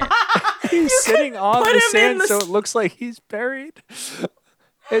buried in it. He's sitting on put the him in sand, the so it looks like he's buried.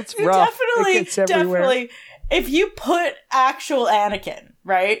 It's You rough. It gets everywhere. definitely. If you put actual Anakin,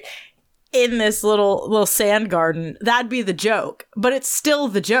 right, in this little sand garden, that'd be the joke. But it's still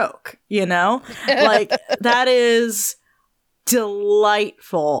the joke, you know? Like, that is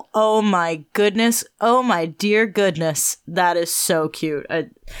delightful. Oh my goodness. Oh my dear goodness. That is so cute.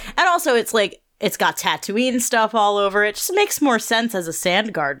 And also, it's like, it's got Tatooine stuff all over it. It just makes more sense as a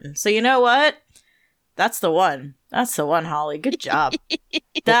sand garden. So you know what? That's the one. That's the one, Holly. Good job.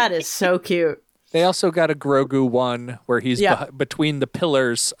 That is so cute. They also got a Grogu one where he's Yeah. between the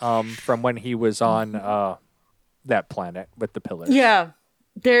pillars from when he was on that planet with the pillars. Yeah.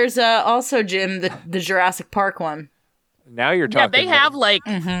 There's also, Jim, the Jurassic Park one. Now you're Yeah, talking. they have like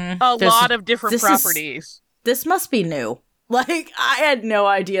a lot of different this is- properties. This must be new. Like, I had no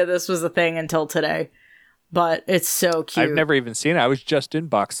idea this was a thing until today. But it's so cute. I've never even seen it. I was just in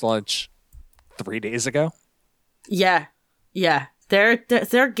box lunch 3 days ago. Yeah. Yeah. Their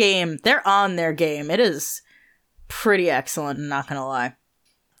game, they're on their game. It is pretty excellent, I'm not gonna lie.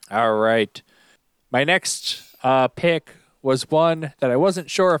 All right. My next pick was one that I wasn't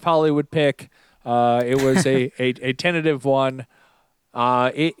sure if Holly would pick. It was a tentative one.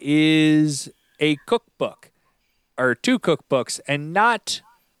 It is a cookbook, or two cookbooks, and not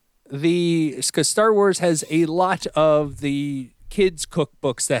because Star Wars has a lot of the kids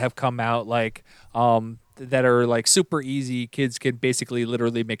cookbooks that have come out, like that are like super easy. Kids can basically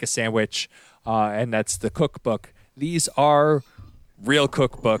literally make a sandwich, and that's the cookbook. These are real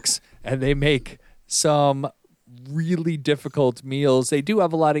cookbooks, and they make some really difficult meals. They do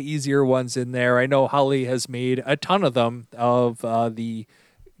have a lot of easier ones in there. I know Holly has made a ton of them, of the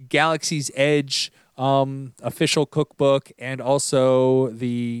Galaxy's Edge official cookbook, and also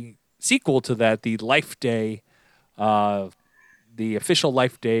the sequel to that, the Life Day, the official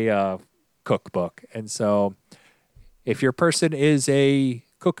Life Day cookbook. And so if your person is a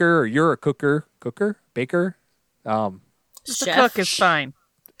cooker, or you're a baker, Just a Chef. cook is fine.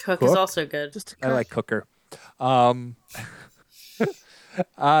 Cook is also good. Just a I cook. like cooker.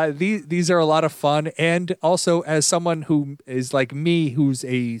 These are a lot of fun, and also as someone who is like me, who's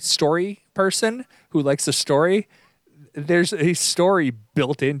a story person who likes a story, there's a story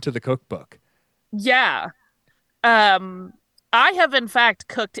built into the cookbook. Yeah. I have in fact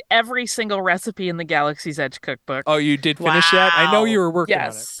cooked every single recipe in the Galaxy's Edge cookbook. Oh, you did finish that? I know Wow. you were working on it.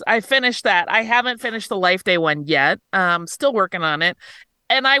 Yes, I finished that. I haven't finished the Life Day one yet. Still working on it.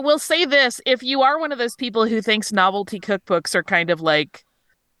 And I will say this, if you are one of those people who thinks novelty cookbooks are kind of like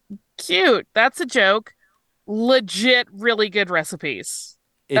cute, that's a joke. Legit, really good recipes.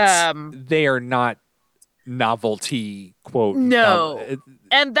 They are not novelty quote. No.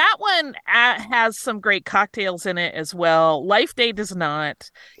 And that one has some great cocktails in it as well. Life Day does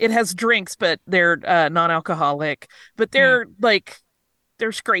not. It has drinks, but they're non-alcoholic. But they're like,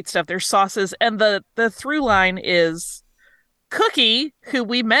 there's great stuff. There's sauces, and the through line is Cookie, who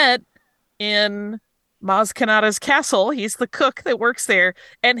we met in Maz Kanata's castle. He's the cook that works there,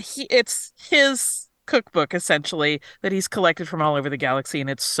 and it's his cookbook essentially that he's collected from all over the galaxy, and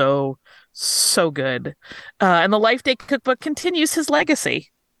it's so good. And the Life Day cookbook continues his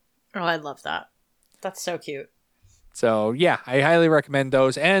legacy. Oh, I love that. That's so cute. So yeah, I highly recommend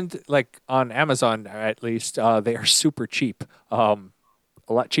those, and like on Amazon at least, they are super cheap. A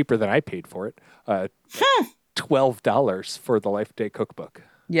lot cheaper than I paid for it. $12 for the Life Day cookbook.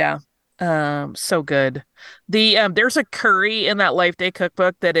 Yeah. So good. There's a curry in that Life Day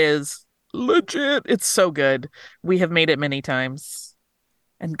cookbook that is legit. It's so good. We have made it many times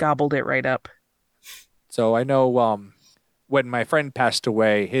and gobbled it right up. So I know when my friend passed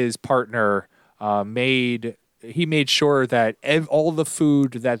away, his partner made sure that all the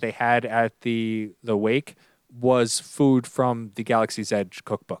food that they had at the wake was food from the Galaxy's Edge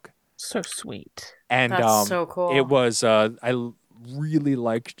cookbook. So sweet. And That's so cool. It was I really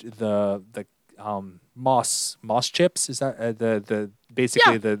liked the moss chips. Is that the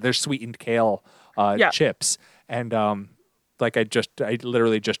basically their sweetened kale chips, and like I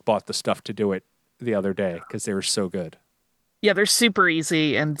literally just bought the stuff to do it the other day because they were so good. Yeah, they're super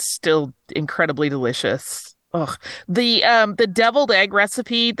easy and still incredibly delicious. Oh, the deviled egg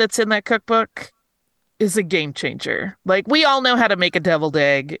recipe that's in that cookbook is a game changer. Like, we all know how to make a deviled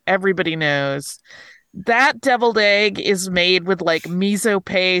egg. Everybody knows. That deviled egg is made with like miso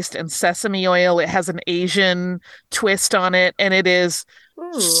paste and sesame oil. It has an Asian twist on it, and it is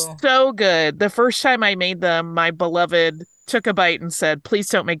so good. The first time I made them, my beloved took a bite and said, "Please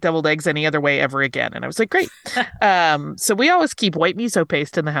don't make deviled eggs any other way ever again." And I was like, great. So we always keep white miso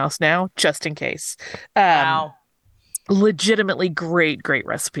paste in the house now, just in case. Wow. Legitimately great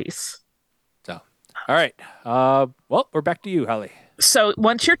recipes. So, all right. Well, we're back to you, Holly. So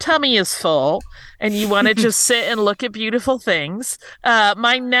once your tummy is full and you want to just sit and look at beautiful things,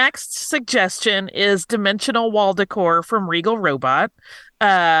 my next suggestion is dimensional wall decor from Regal Robot,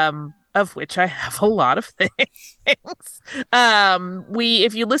 of which I have a lot of things.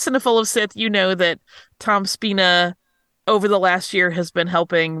 If you listen to Full of Sith, you know that Tom Spina over the last year has been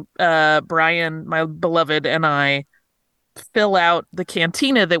helping Brian, my beloved, and I fill out the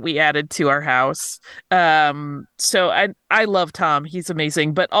cantina that we added to our house. So I love Tom. He's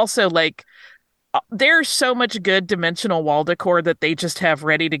amazing. But also, like, there's so much good dimensional wall decor that they just have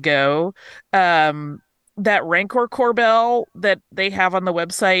ready to go. That Rancor Corbell that they have on the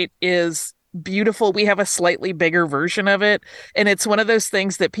website is beautiful. We have a slightly bigger version of it, and it's one of those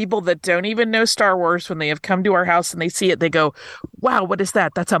things that people that don't even know Star Wars, when they have come to our house and they see it, they go, "Wow, what is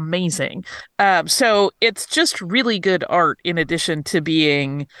that? That's amazing." So it's just really good art in addition to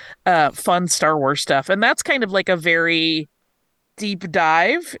being fun Star Wars stuff, and that's kind of like a very deep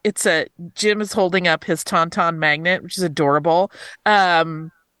dive. Jim is holding up his Tauntaun magnet, which is adorable.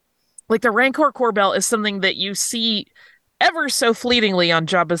 Like the Rancor Corbell is something that you see ever so fleetingly on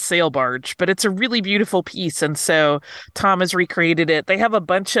Jabba's sail barge, but it's a really beautiful piece. And so Tom has recreated it. They have a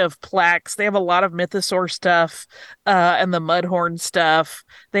bunch of plaques. They have a lot of Mythosaur stuff and the Mudhorn stuff.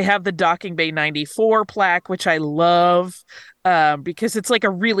 They have the Docking Bay 94 plaque, which I love because it's like a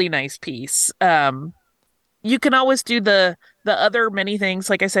really nice piece. You can always do the other many things.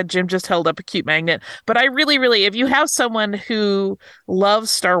 Like I said, Jim just held up a cute magnet. But I really, really, if you have someone who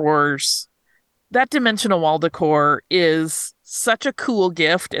loves Star Wars, that dimensional wall decor is such a cool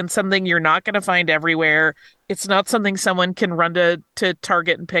gift and something you're not going to find everywhere. It's not something someone can run to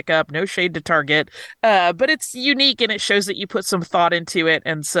Target and pick up. No shade to Target. But it's unique and it shows that you put some thought into it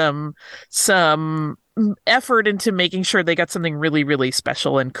and some effort into making sure they got something really, really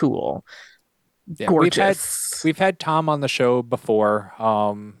special and cool. Yeah, Gorgeous. We've had Tom on the show before,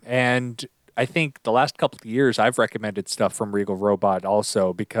 and I think the last couple of years I've recommended stuff from Regal Robot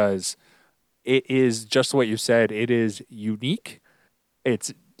also because it is just what you said. It is unique.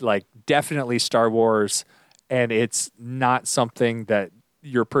 It's like definitely Star Wars, and it's not something that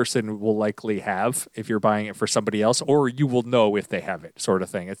your person will likely have if you're buying it for somebody else, or you will know if they have it, sort of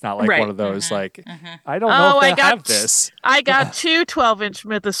thing. It's not like one of those I don't know if they have this. I got two 12-inch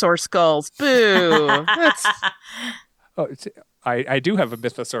Mythosaur skulls. Boo. That's... I do have a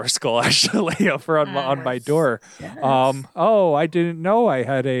Mythosaur skull actually over on my door. Yes. I didn't know I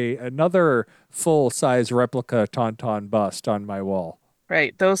had another full-size replica Tauntaun bust on my wall.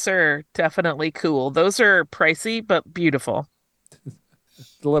 Right. Those are definitely cool. Those are pricey, but beautiful.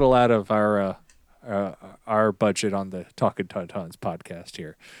 A little out of our budget on the Talking Tauntauns podcast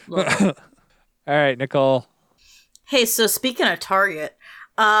here. All right, Nicole. Hey, so speaking of Target,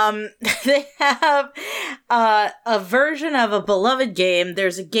 they have a version of a beloved game.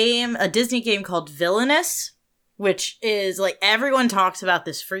 There's a Disney game called Villainous, which is like everyone talks about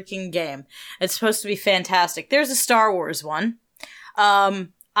this freaking game. It's supposed to be fantastic. There's a Star Wars one. I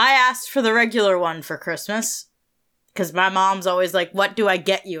asked for the regular one for Christmas because my mom's always like, "What do I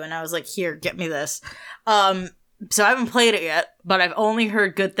get you?" And I was like, "Here, get me this." So I haven't played it yet, but I've only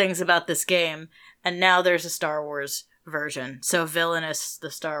heard good things about this game. And now there's a Star Wars version. So Villainous,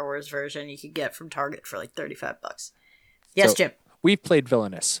 the Star Wars version, you could get from Target for like $35. Yes, So, Jim. We've played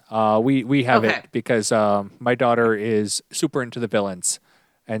Villainous. We have Okay. it because my daughter is super into the villains.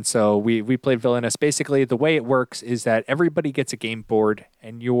 And so we played Villainous. Basically, the way it works is that everybody gets a game board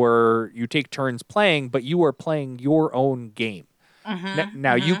and you take turns playing, but you are playing your own game.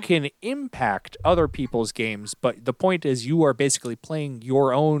 Now, you can impact other people's games, but the point is you are basically playing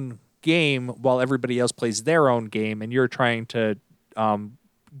your own game while everybody else plays their own game, and you're trying to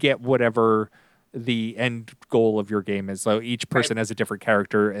get whatever the end goal of your game is. So each person has a different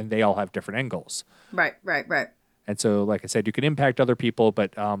character, and they all have different end goals. Right. And so, like I said, you can impact other people,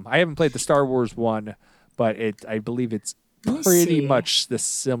 but I haven't played the Star Wars one, but I believe it's pretty see. much the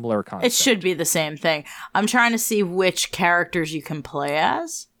similar concept. It should be the same thing. I'm trying to see which characters you can play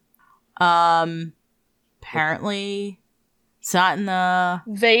as. Apparently, it's not in the...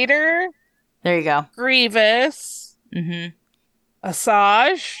 Vader, There you go. Grievous,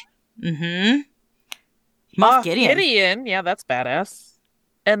 Asajj, Moff Gideon. Gideon. Yeah, that's badass.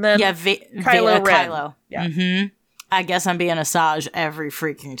 And then Yeah, Kylo Ren. Kylo. Yeah. I guess I'm being Asajj every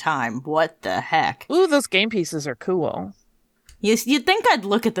freaking time. What the heck? Ooh, those game pieces are cool. You'd think I'd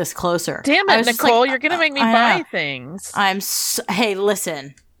look at this closer. Damn I it, was just Nicole, like, you're gonna make me I buy know. things. Hey,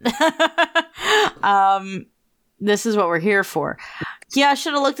 listen. This is what we're here for. Yeah, I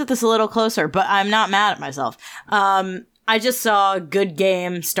should have looked at this a little closer, but I'm not mad at myself. I just saw Good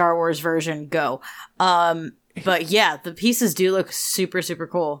Game Star Wars version go. But yeah, the pieces do look super, super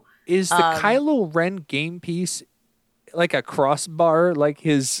cool. Is the Kylo Ren game piece like a crossbar, like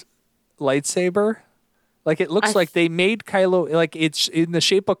his lightsaber? Like it looks like they made Kylo, like it's in the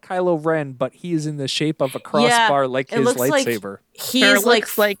shape of Kylo Ren, but he is in the shape of a crossbar, like it his looks like lightsaber. Sure He's like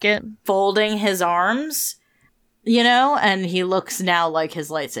looks like it. folding his arms, and he looks now like his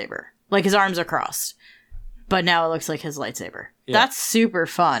lightsaber. Like his arms are crossed. But now it looks like his lightsaber. Yeah. That's super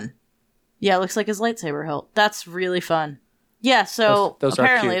fun. Yeah, it looks like his lightsaber hilt. That's really fun. Yeah, so Those are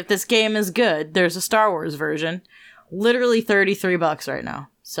apparently cute. if this game is good, there's a Star Wars version. Literally $33 right now.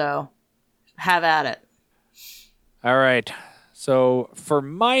 So have at it. All right. So for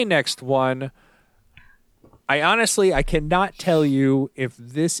my next one, I cannot tell you if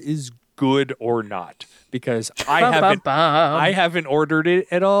this is good or not because I haven't ordered it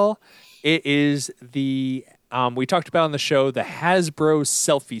at all. It is the we talked about on the show the Hasbro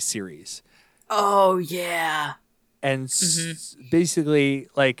Selfie series. Oh, yeah. And basically,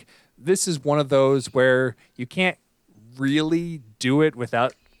 like, this is one of those where you can't really do it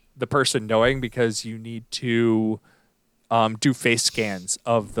without the person knowing because you need to do face scans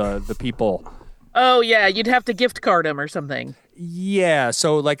of the people. Oh yeah, you'd have to gift card them or something. Yeah,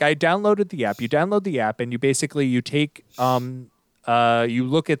 so like I downloaded the app. You download the app and you basically you take you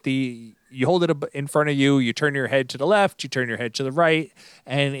look at you hold it in front of you, you turn your head to the left, you turn your head to the right,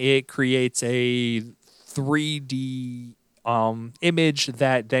 and it creates a 3D image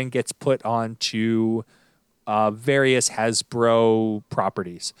that then gets put onto various Hasbro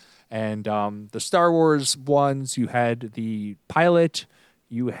properties. And the Star Wars ones, you had the pilot,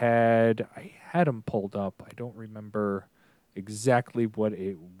 I had them pulled up. I don't remember exactly what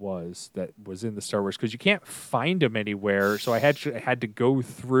it was that was in the Star Wars because you can't find them anywhere. So I had to go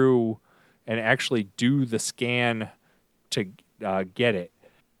through and actually do the scan to get it.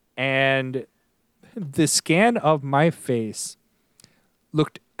 And the scan of my face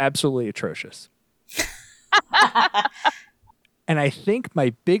looked absolutely atrocious. And I think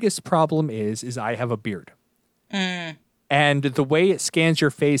my biggest problem is I have a beard. And the way it scans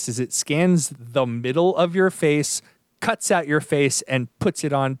your face is it scans the middle of your face, cuts out your face, and puts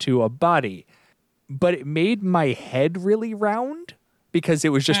it onto a body. But it made my head really round because it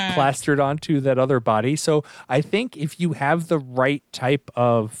was just plastered onto that other body. So I think if you have the right type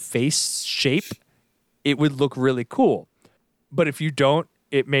of face shape, it would look really cool. But if you don't,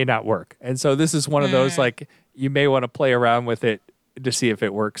 it may not work. And so this is one of those, like, you may want to play around with it to see if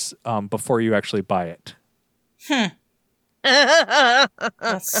it works before you actually buy it.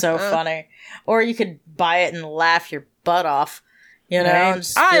 That's so funny. Or you could buy it and laugh your butt off. You know, and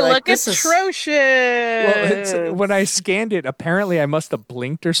just be I like, look this atrocious. Well, when I scanned it, apparently I must have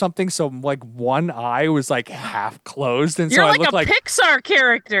blinked or something. So like one eye was like half closed, and You're so I like looked a like Pixar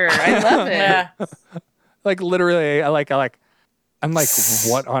character. I love it. Yeah. like literally, I'm like,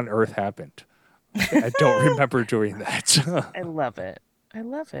 what on earth happened? I don't remember doing that. I love it. I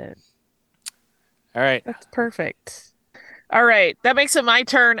love it. All right. That's perfect. All right. That makes it my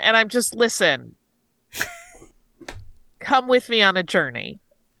turn. And I'm just, listen, come with me on a journey.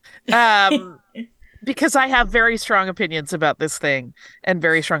 Because I have very strong opinions about this thing and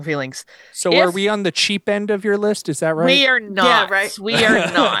very strong feelings. So are we on the cheap end of your list? Is that right? We are not. Yeah, right. We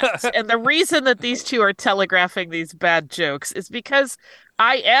are not. And the reason that these two are telegraphing these bad jokes is because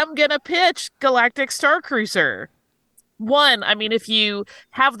I am going to pitch Galactic Star Cruiser. One, I mean, if you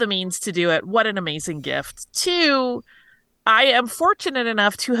have the means to do it, what an amazing gift. Two, I am fortunate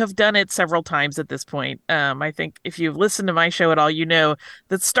enough to have done it several times at this point. I think if you've listened to my show at all, you know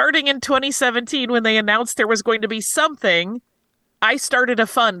that starting in 2017, when they announced there was going to be something, I started a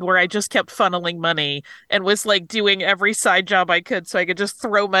fund where I just kept funneling money and was like doing every side job I could so I could just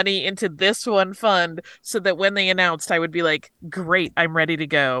throw money into this one fund so that when they announced, I would be like, great, I'm ready to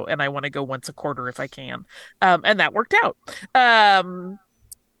go. And I want to go once a quarter if I can. And that worked out.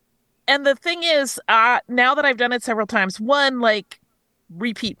 And the thing is, now that I've done it several times, one, like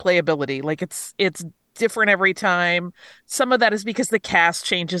repeat playability, like it's different every time. Some of that is because the cast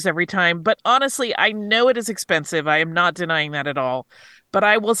changes every time. But honestly, I know it is expensive. I am not denying that at all. But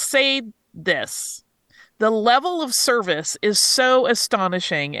I will say this. The level of service is so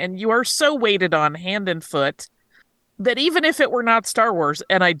astonishing, and you are so weighted on hand and foot that even if it were not Star Wars,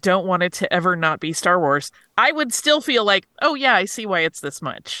 and I don't want it to ever not be Star Wars, I would still feel like, oh yeah, I see why it's this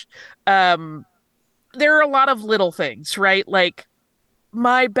much. There are a lot of little things, right? Like,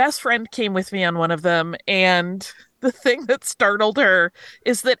 my best friend came with me on one of them, and the thing that startled her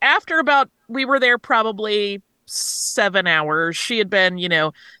is that after we were there probably 7 hours. She had been,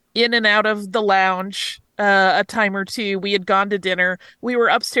 in and out of the lounge a time or two. We had gone to dinner. We were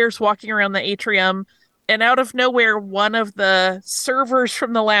upstairs walking around the atrium, and out of nowhere, one of the servers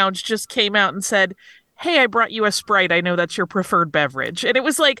from the lounge just came out and said, hey, I brought you a Sprite. I know that's your preferred beverage. And it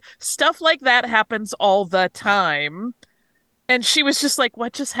was like, stuff like that happens all the time. And she was just like,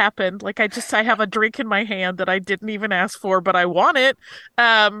 what just happened? Like, I have a drink in my hand that I didn't even ask for, but I want it.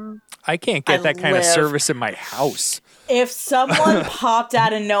 I can't get that kind of service in my house. If someone popped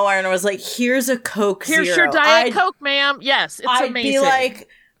out of nowhere and was like, here's a Coke Here's Zero, your Diet Coke, ma'am. Yes, it's I'd amazing. be like,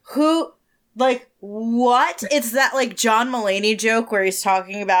 who? Like, what? It's that, like, John Mulaney joke where he's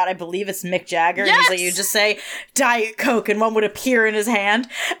talking about, I believe it's Mick Jagger, and he's like, you just say Diet Coke, and one would appear in his hand.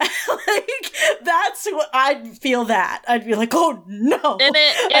 Like, that's what, I'd feel that. I'd be like, oh, no, And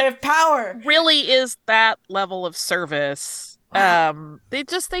I have power. really is that level of service. They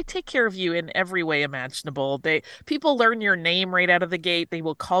take care of you in every way imaginable. People learn your name right out of the gate. They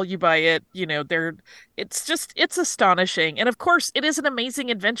will call you by it. It's astonishing. And of course, it is an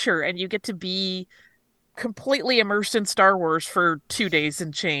amazing adventure, and you get to be completely immersed in Star Wars for 2 days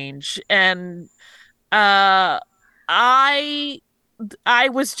and change. And I I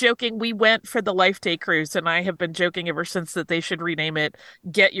was joking. We went for the Life Day cruise, and I have been joking ever since that they should rename it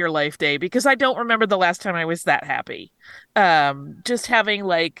Get Your Life Day, because I don't remember the last time I was that happy. Just having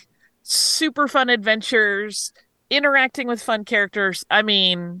like super fun adventures, interacting with fun characters. I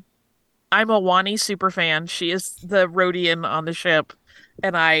mean, I'm a Wani super fan. She is the Rhodian on the ship,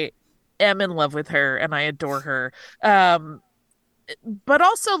 and I am in love with her, and I adore her. But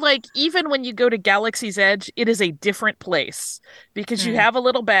also, like, even when you go to Galaxy's Edge, it is a different place because you have a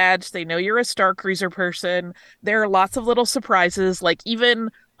little badge. They know you're a Star Cruiser person. There are lots of little surprises. Like, even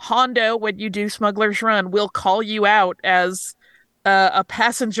Hondo, when you do Smuggler's Run, will call you out as a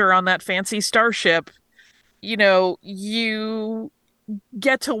passenger on that fancy starship. You know, you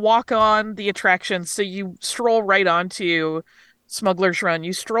get to walk on the attractions, so you stroll right onto Smuggler's Run.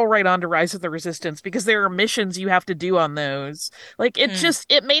 You stroll right onto Rise of the Resistance because there are missions you have to do on those. Like,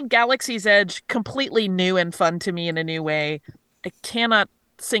 it made Galaxy's Edge completely new and fun to me in a new way. I cannot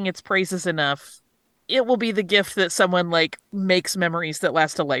sing its praises enough. It will be the gift that someone like makes memories that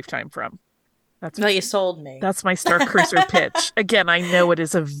last a lifetime from. No, you sold me. That's my Star Cruiser pitch. Again, I know it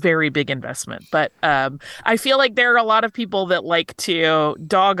is a very big investment, but I feel like there are a lot of people that like to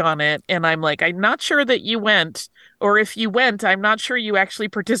dog on it, and I'm like, I'm not sure that you went, or if you went, I'm not sure you actually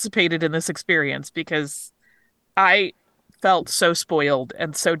participated in this experience, because I felt so spoiled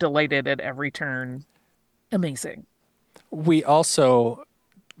and so delighted at every turn. Amazing. We also,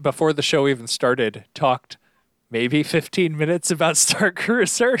 before the show even started, talked maybe 15 minutes about Star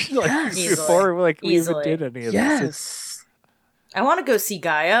Cruiser, like before we even did any of this. Yes. I want to go see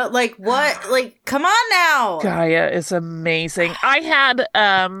Gaia. Like, what? Like, come on now. Gaia is amazing. I had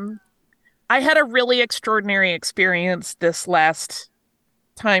a really extraordinary experience this last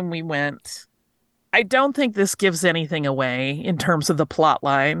time we went. I don't think this gives anything away in terms of the plot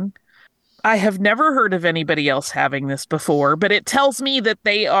line. I have never heard of anybody else having this before, but it tells me that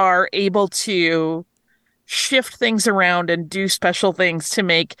they are able to shift things around and do special things to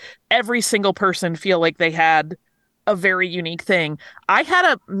make every single person feel like they had a very unique thing. I had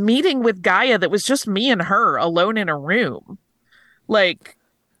a meeting with Gaia that was just me and her alone in a room. Like,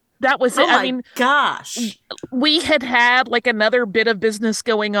 that was it. I mean, gosh. We had like another bit of business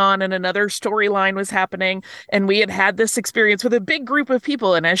going on and another storyline was happening. And we had this experience with a big group of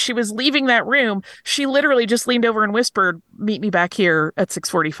people. And as she was leaving that room, she literally just leaned over and whispered, "Meet me back here at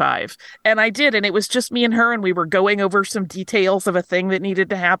 6:45. And I did. And it was just me and her. And we were going over some details of a thing that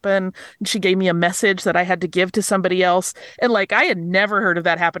needed to happen. And she gave me a message that I had to give to somebody else. And like, I had never heard of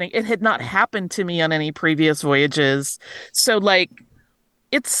that happening. It had not happened to me on any previous voyages. So like,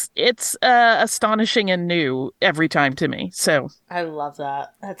 it's astonishing and new every time to me. So I love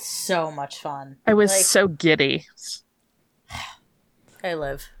that. That's so much fun. I was so giddy. I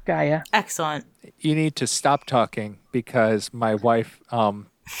live. Gaia. Excellent. You need to stop talking because my wife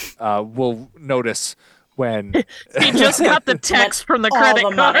will notice when He just got the text from the credit all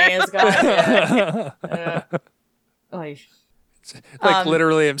the card. money is gone. Oy. like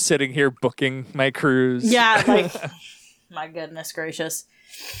literally I'm sitting here booking my cruise. Yeah, like, my goodness gracious.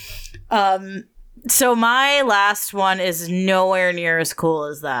 So my last one is nowhere near as cool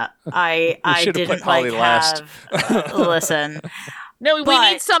as that. I should've didn't put Holly like last. have listen. No, we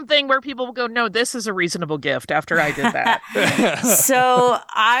But- need something where people will go, no, this is a reasonable gift after I did that. So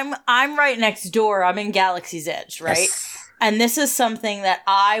I'm right next door. I'm in Galaxy's Edge, right? Yes. And this is something that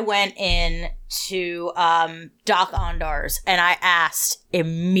I went in to Doc Ondar's and I asked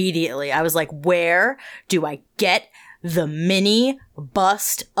immediately. I was like, where do I get the mini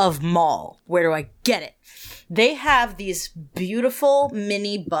bust of Maul? Where do I get it? They have these beautiful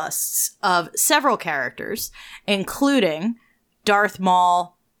mini busts of several characters, including Darth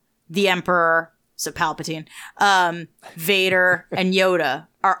Maul, the Emperor, so Palpatine, Vader, and Yoda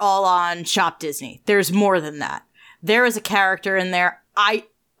are all on Shop Disney. There's more than that. There is a character in there. I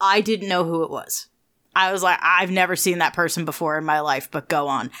didn't know who it was. I was like, I've never seen that person before in my life, but go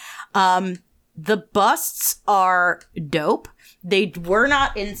on. The busts are dope. They were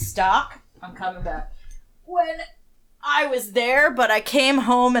not in stock. I'm coming back. When I was there, but I came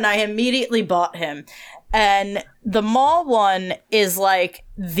home and I immediately bought him. And the Maul one is like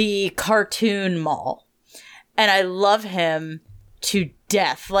the cartoon Maul. And I love him to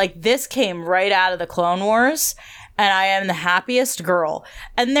death. Like, this came right out of the Clone Wars. And I am the happiest girl.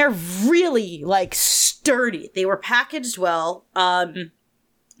 And they're really, like, sturdy. They were packaged well. $30.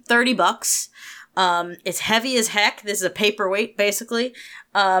 It's heavy as heck. This is a paperweight, basically.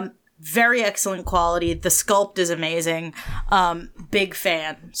 Very excellent quality. The sculpt is amazing. Big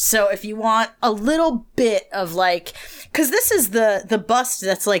fan. So if you want a little bit of, like... Because this is the bust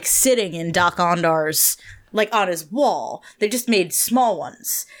that's, like, sitting in Doc Ondar's like on his wall. They just made small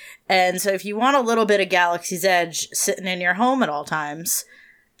ones. And so if you want a little bit of Galaxy's Edge sitting in your home at all times,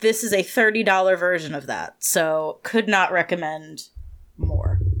 this is a $30 version of that. So could not recommend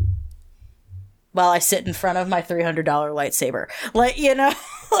more. While I sit in front of my $300 lightsaber. Like, you know,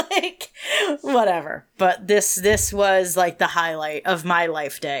 like, whatever. But this was, like, the highlight of my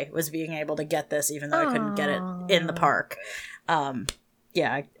life day, was being able to get this, even though I couldn't get it in the park.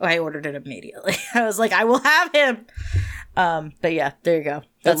 Yeah, I ordered it immediately. I was like, I will have him! But yeah, there you go.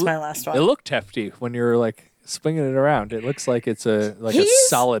 That's my last one. It looked hefty when you were, like, swinging it around. It looks like it's a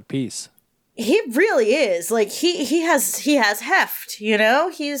solid piece. He really is. Like, he has heft, you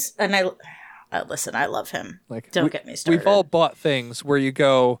know? Listen, I love him. Like, Don't get me started. We've all bought things where you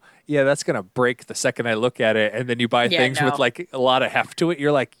go, yeah, that's going to break the second I look at it. And then you buy things with like a lot of heft to it.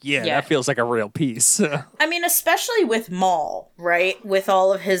 You're like, yeah, that feels like a real piece. I mean, especially with Maul, right? With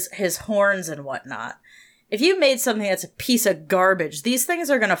all of his horns and whatnot. If you made something that's a piece of garbage, these things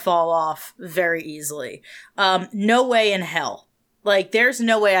are going to fall off very easily. No way in hell. Like, there's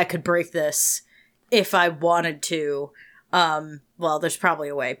no way I could break this if I wanted to. Well, there's probably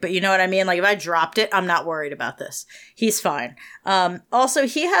a way, but you know what I mean? Like, if I dropped it, I'm not worried about this. He's fine. Also,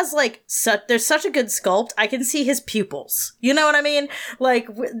 he has, like, there's such a good sculpt. I can see his pupils. You know what I mean? Like,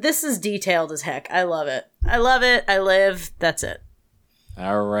 this is detailed as heck. I love it. I love it. I live. That's it.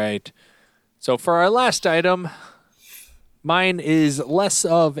 All right. So for our last item, mine is less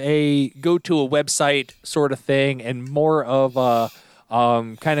of a go to a website sort of thing and more of a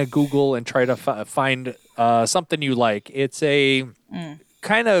kind of Google and try to find something you like. It's a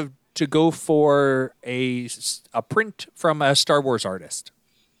kind of to go for a print from a Star Wars artist.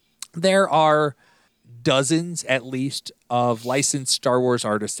 There are dozens, at least, of licensed Star Wars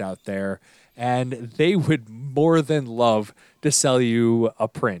artists out there, and they would more than love to sell you a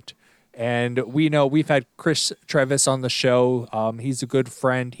print. And we know we've had Chris Trevis on the show. He's a good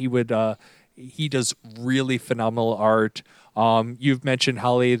friend. He does really phenomenal art. You've mentioned,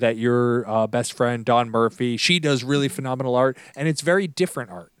 Holly, that your best friend, Dawn Murphy, she does really phenomenal art, and it's very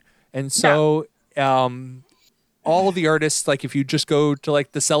different art. And so all the artists, like if you just go to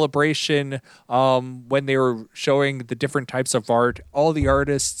like the celebration when they were showing the different types of art, all the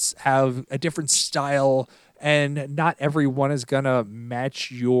artists have a different style, and not everyone is going to match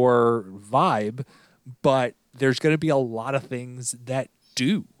your vibe, but there's going to be a lot of things that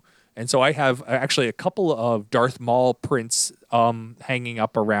do. And so I have actually a couple of Darth Maul prints hanging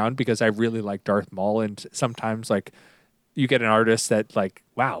up around because I really like Darth Maul. And sometimes like you get an artist that like,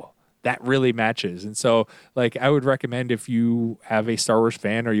 wow, that really matches. And so like I would recommend if you have a Star Wars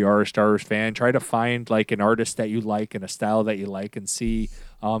fan or you are a Star Wars fan, try to find like an artist that you like and a style that you like and see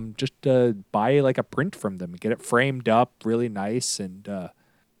just buy like a print from them and get it framed up really nice. And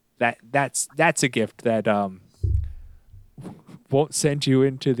that's a gift that won't send you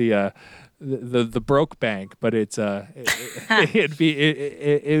into the broke bank, but it would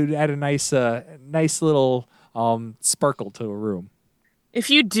add a nice little sparkle to a room. If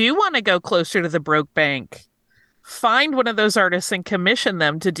you do want to go closer to the broke bank, find one of those artists and commission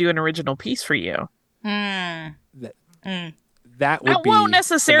them to do an original piece for you. That would won't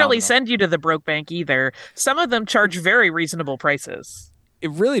necessarily phenomenal. send you to the broke bank either. Some of them charge very reasonable prices.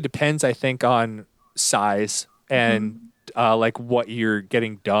 It really depends, I think, on size and like what you're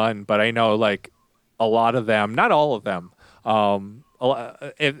getting done. But I know like a lot of them, not all of them, some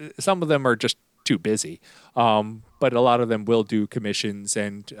of them are just too busy. But a lot of them will do commissions,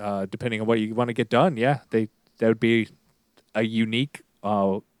 and depending on what you want to get done, that would be a unique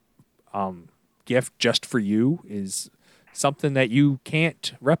gift just for you, is something that you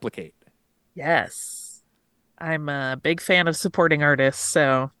can't replicate. Yes. I'm a big fan of supporting artists,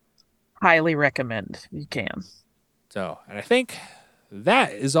 so highly recommend you can. So, and I think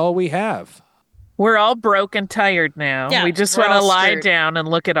that is all we have. We're all broke and tired now. Yeah, we just we're want to all lie stirred. down and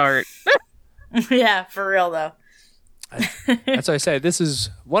look at art. Yeah, for real though. That's why I say this is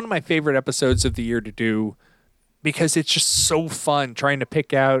one of my favorite episodes of the year to do, because it's just so fun trying to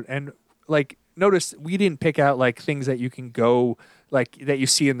pick out, and like notice we didn't pick out like things that you can go like that you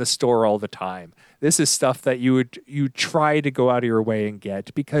see in the store all the time. This is stuff that you try to go out of your way and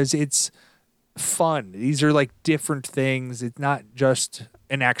get because it's fun. These are like different things. It's not just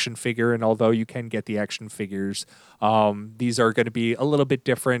an action figure, and although you can get the action figures, these are going to be a little bit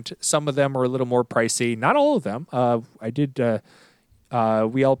different. Some of them are a little more pricey. Not all of them.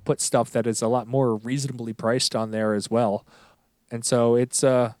 We all put stuff that is a lot more reasonably priced on there as well. And so it's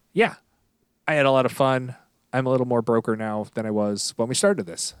I had a lot of fun. I'm a little more broker now than I was when we started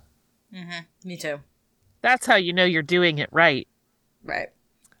this. Mm-hmm. Me too. That's how you know you're doing it right. Right.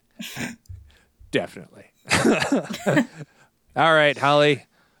 Definitely. All right, Holly.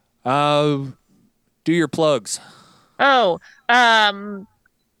 Do your plugs. Oh,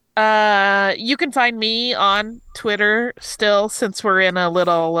 you can find me on Twitter still, since we're in a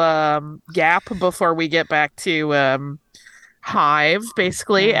little gap before we get back to Hive,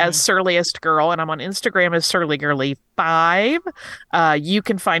 basically, as Surliest Girl, and I'm on Instagram as SurlyGirly5. You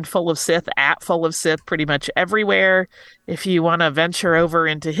can find Full of Sith at Full of Sith pretty much everywhere. If you want to venture over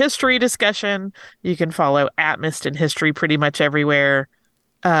into history discussion, you can follow at Mist in History pretty much everywhere.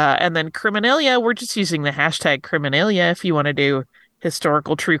 And then Criminalia, we're just using the hashtag Criminalia if you want to do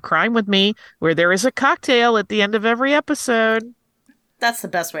historical true crime with me, where there is a cocktail at the end of every episode. That's the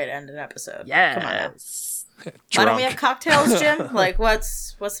best way to end an episode. Yes. Come on now. Why don't we have cocktails, Jim? Like,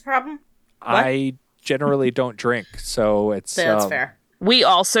 what's the problem? What? I generally don't drink, so it's That's fair. We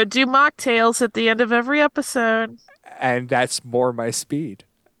also do mocktails at the end of every episode. And that's more my speed.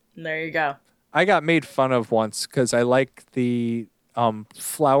 There you go. I got made fun of once because I like the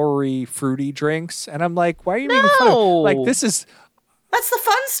flowery, fruity drinks, and I'm like, why are you making fun of? Like, this is. That's the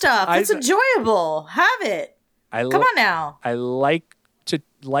fun stuff. It's enjoyable. Have it. Come on now. I like to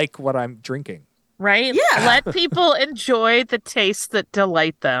like what I'm drinking. Right? Yeah. Let people enjoy the tastes that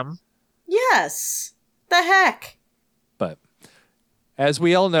delight them. Yes. The heck. But as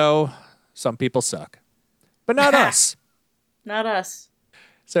we all know, some people suck. But not us. Not us.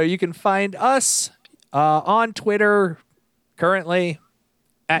 So you can find us on Twitter currently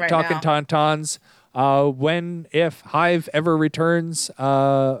at Right Talkin' now. Tauntauns. If Hive ever returns,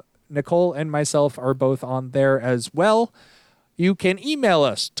 Nicole and myself are both on there as well. You can email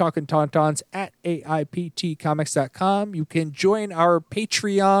us, talkingtauntauns at aiptcomics.com. You can join our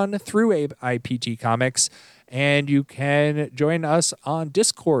Patreon through AIPT Comics, and you can join us on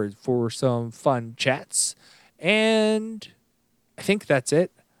Discord for some fun chats. And I think that's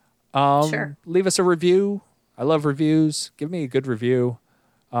it. Sure. Leave us a review. I love reviews. Give me a good review.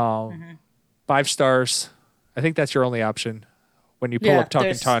 5 stars. I think that's your only option. When you pull up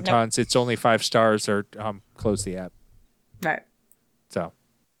Talking Tauntauns, it's only 5 stars or close the app. Right. So,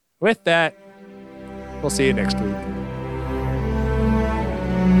 with that, we'll see you next week.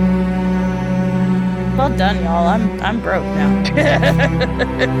 Well done, y'all. I'm broke now.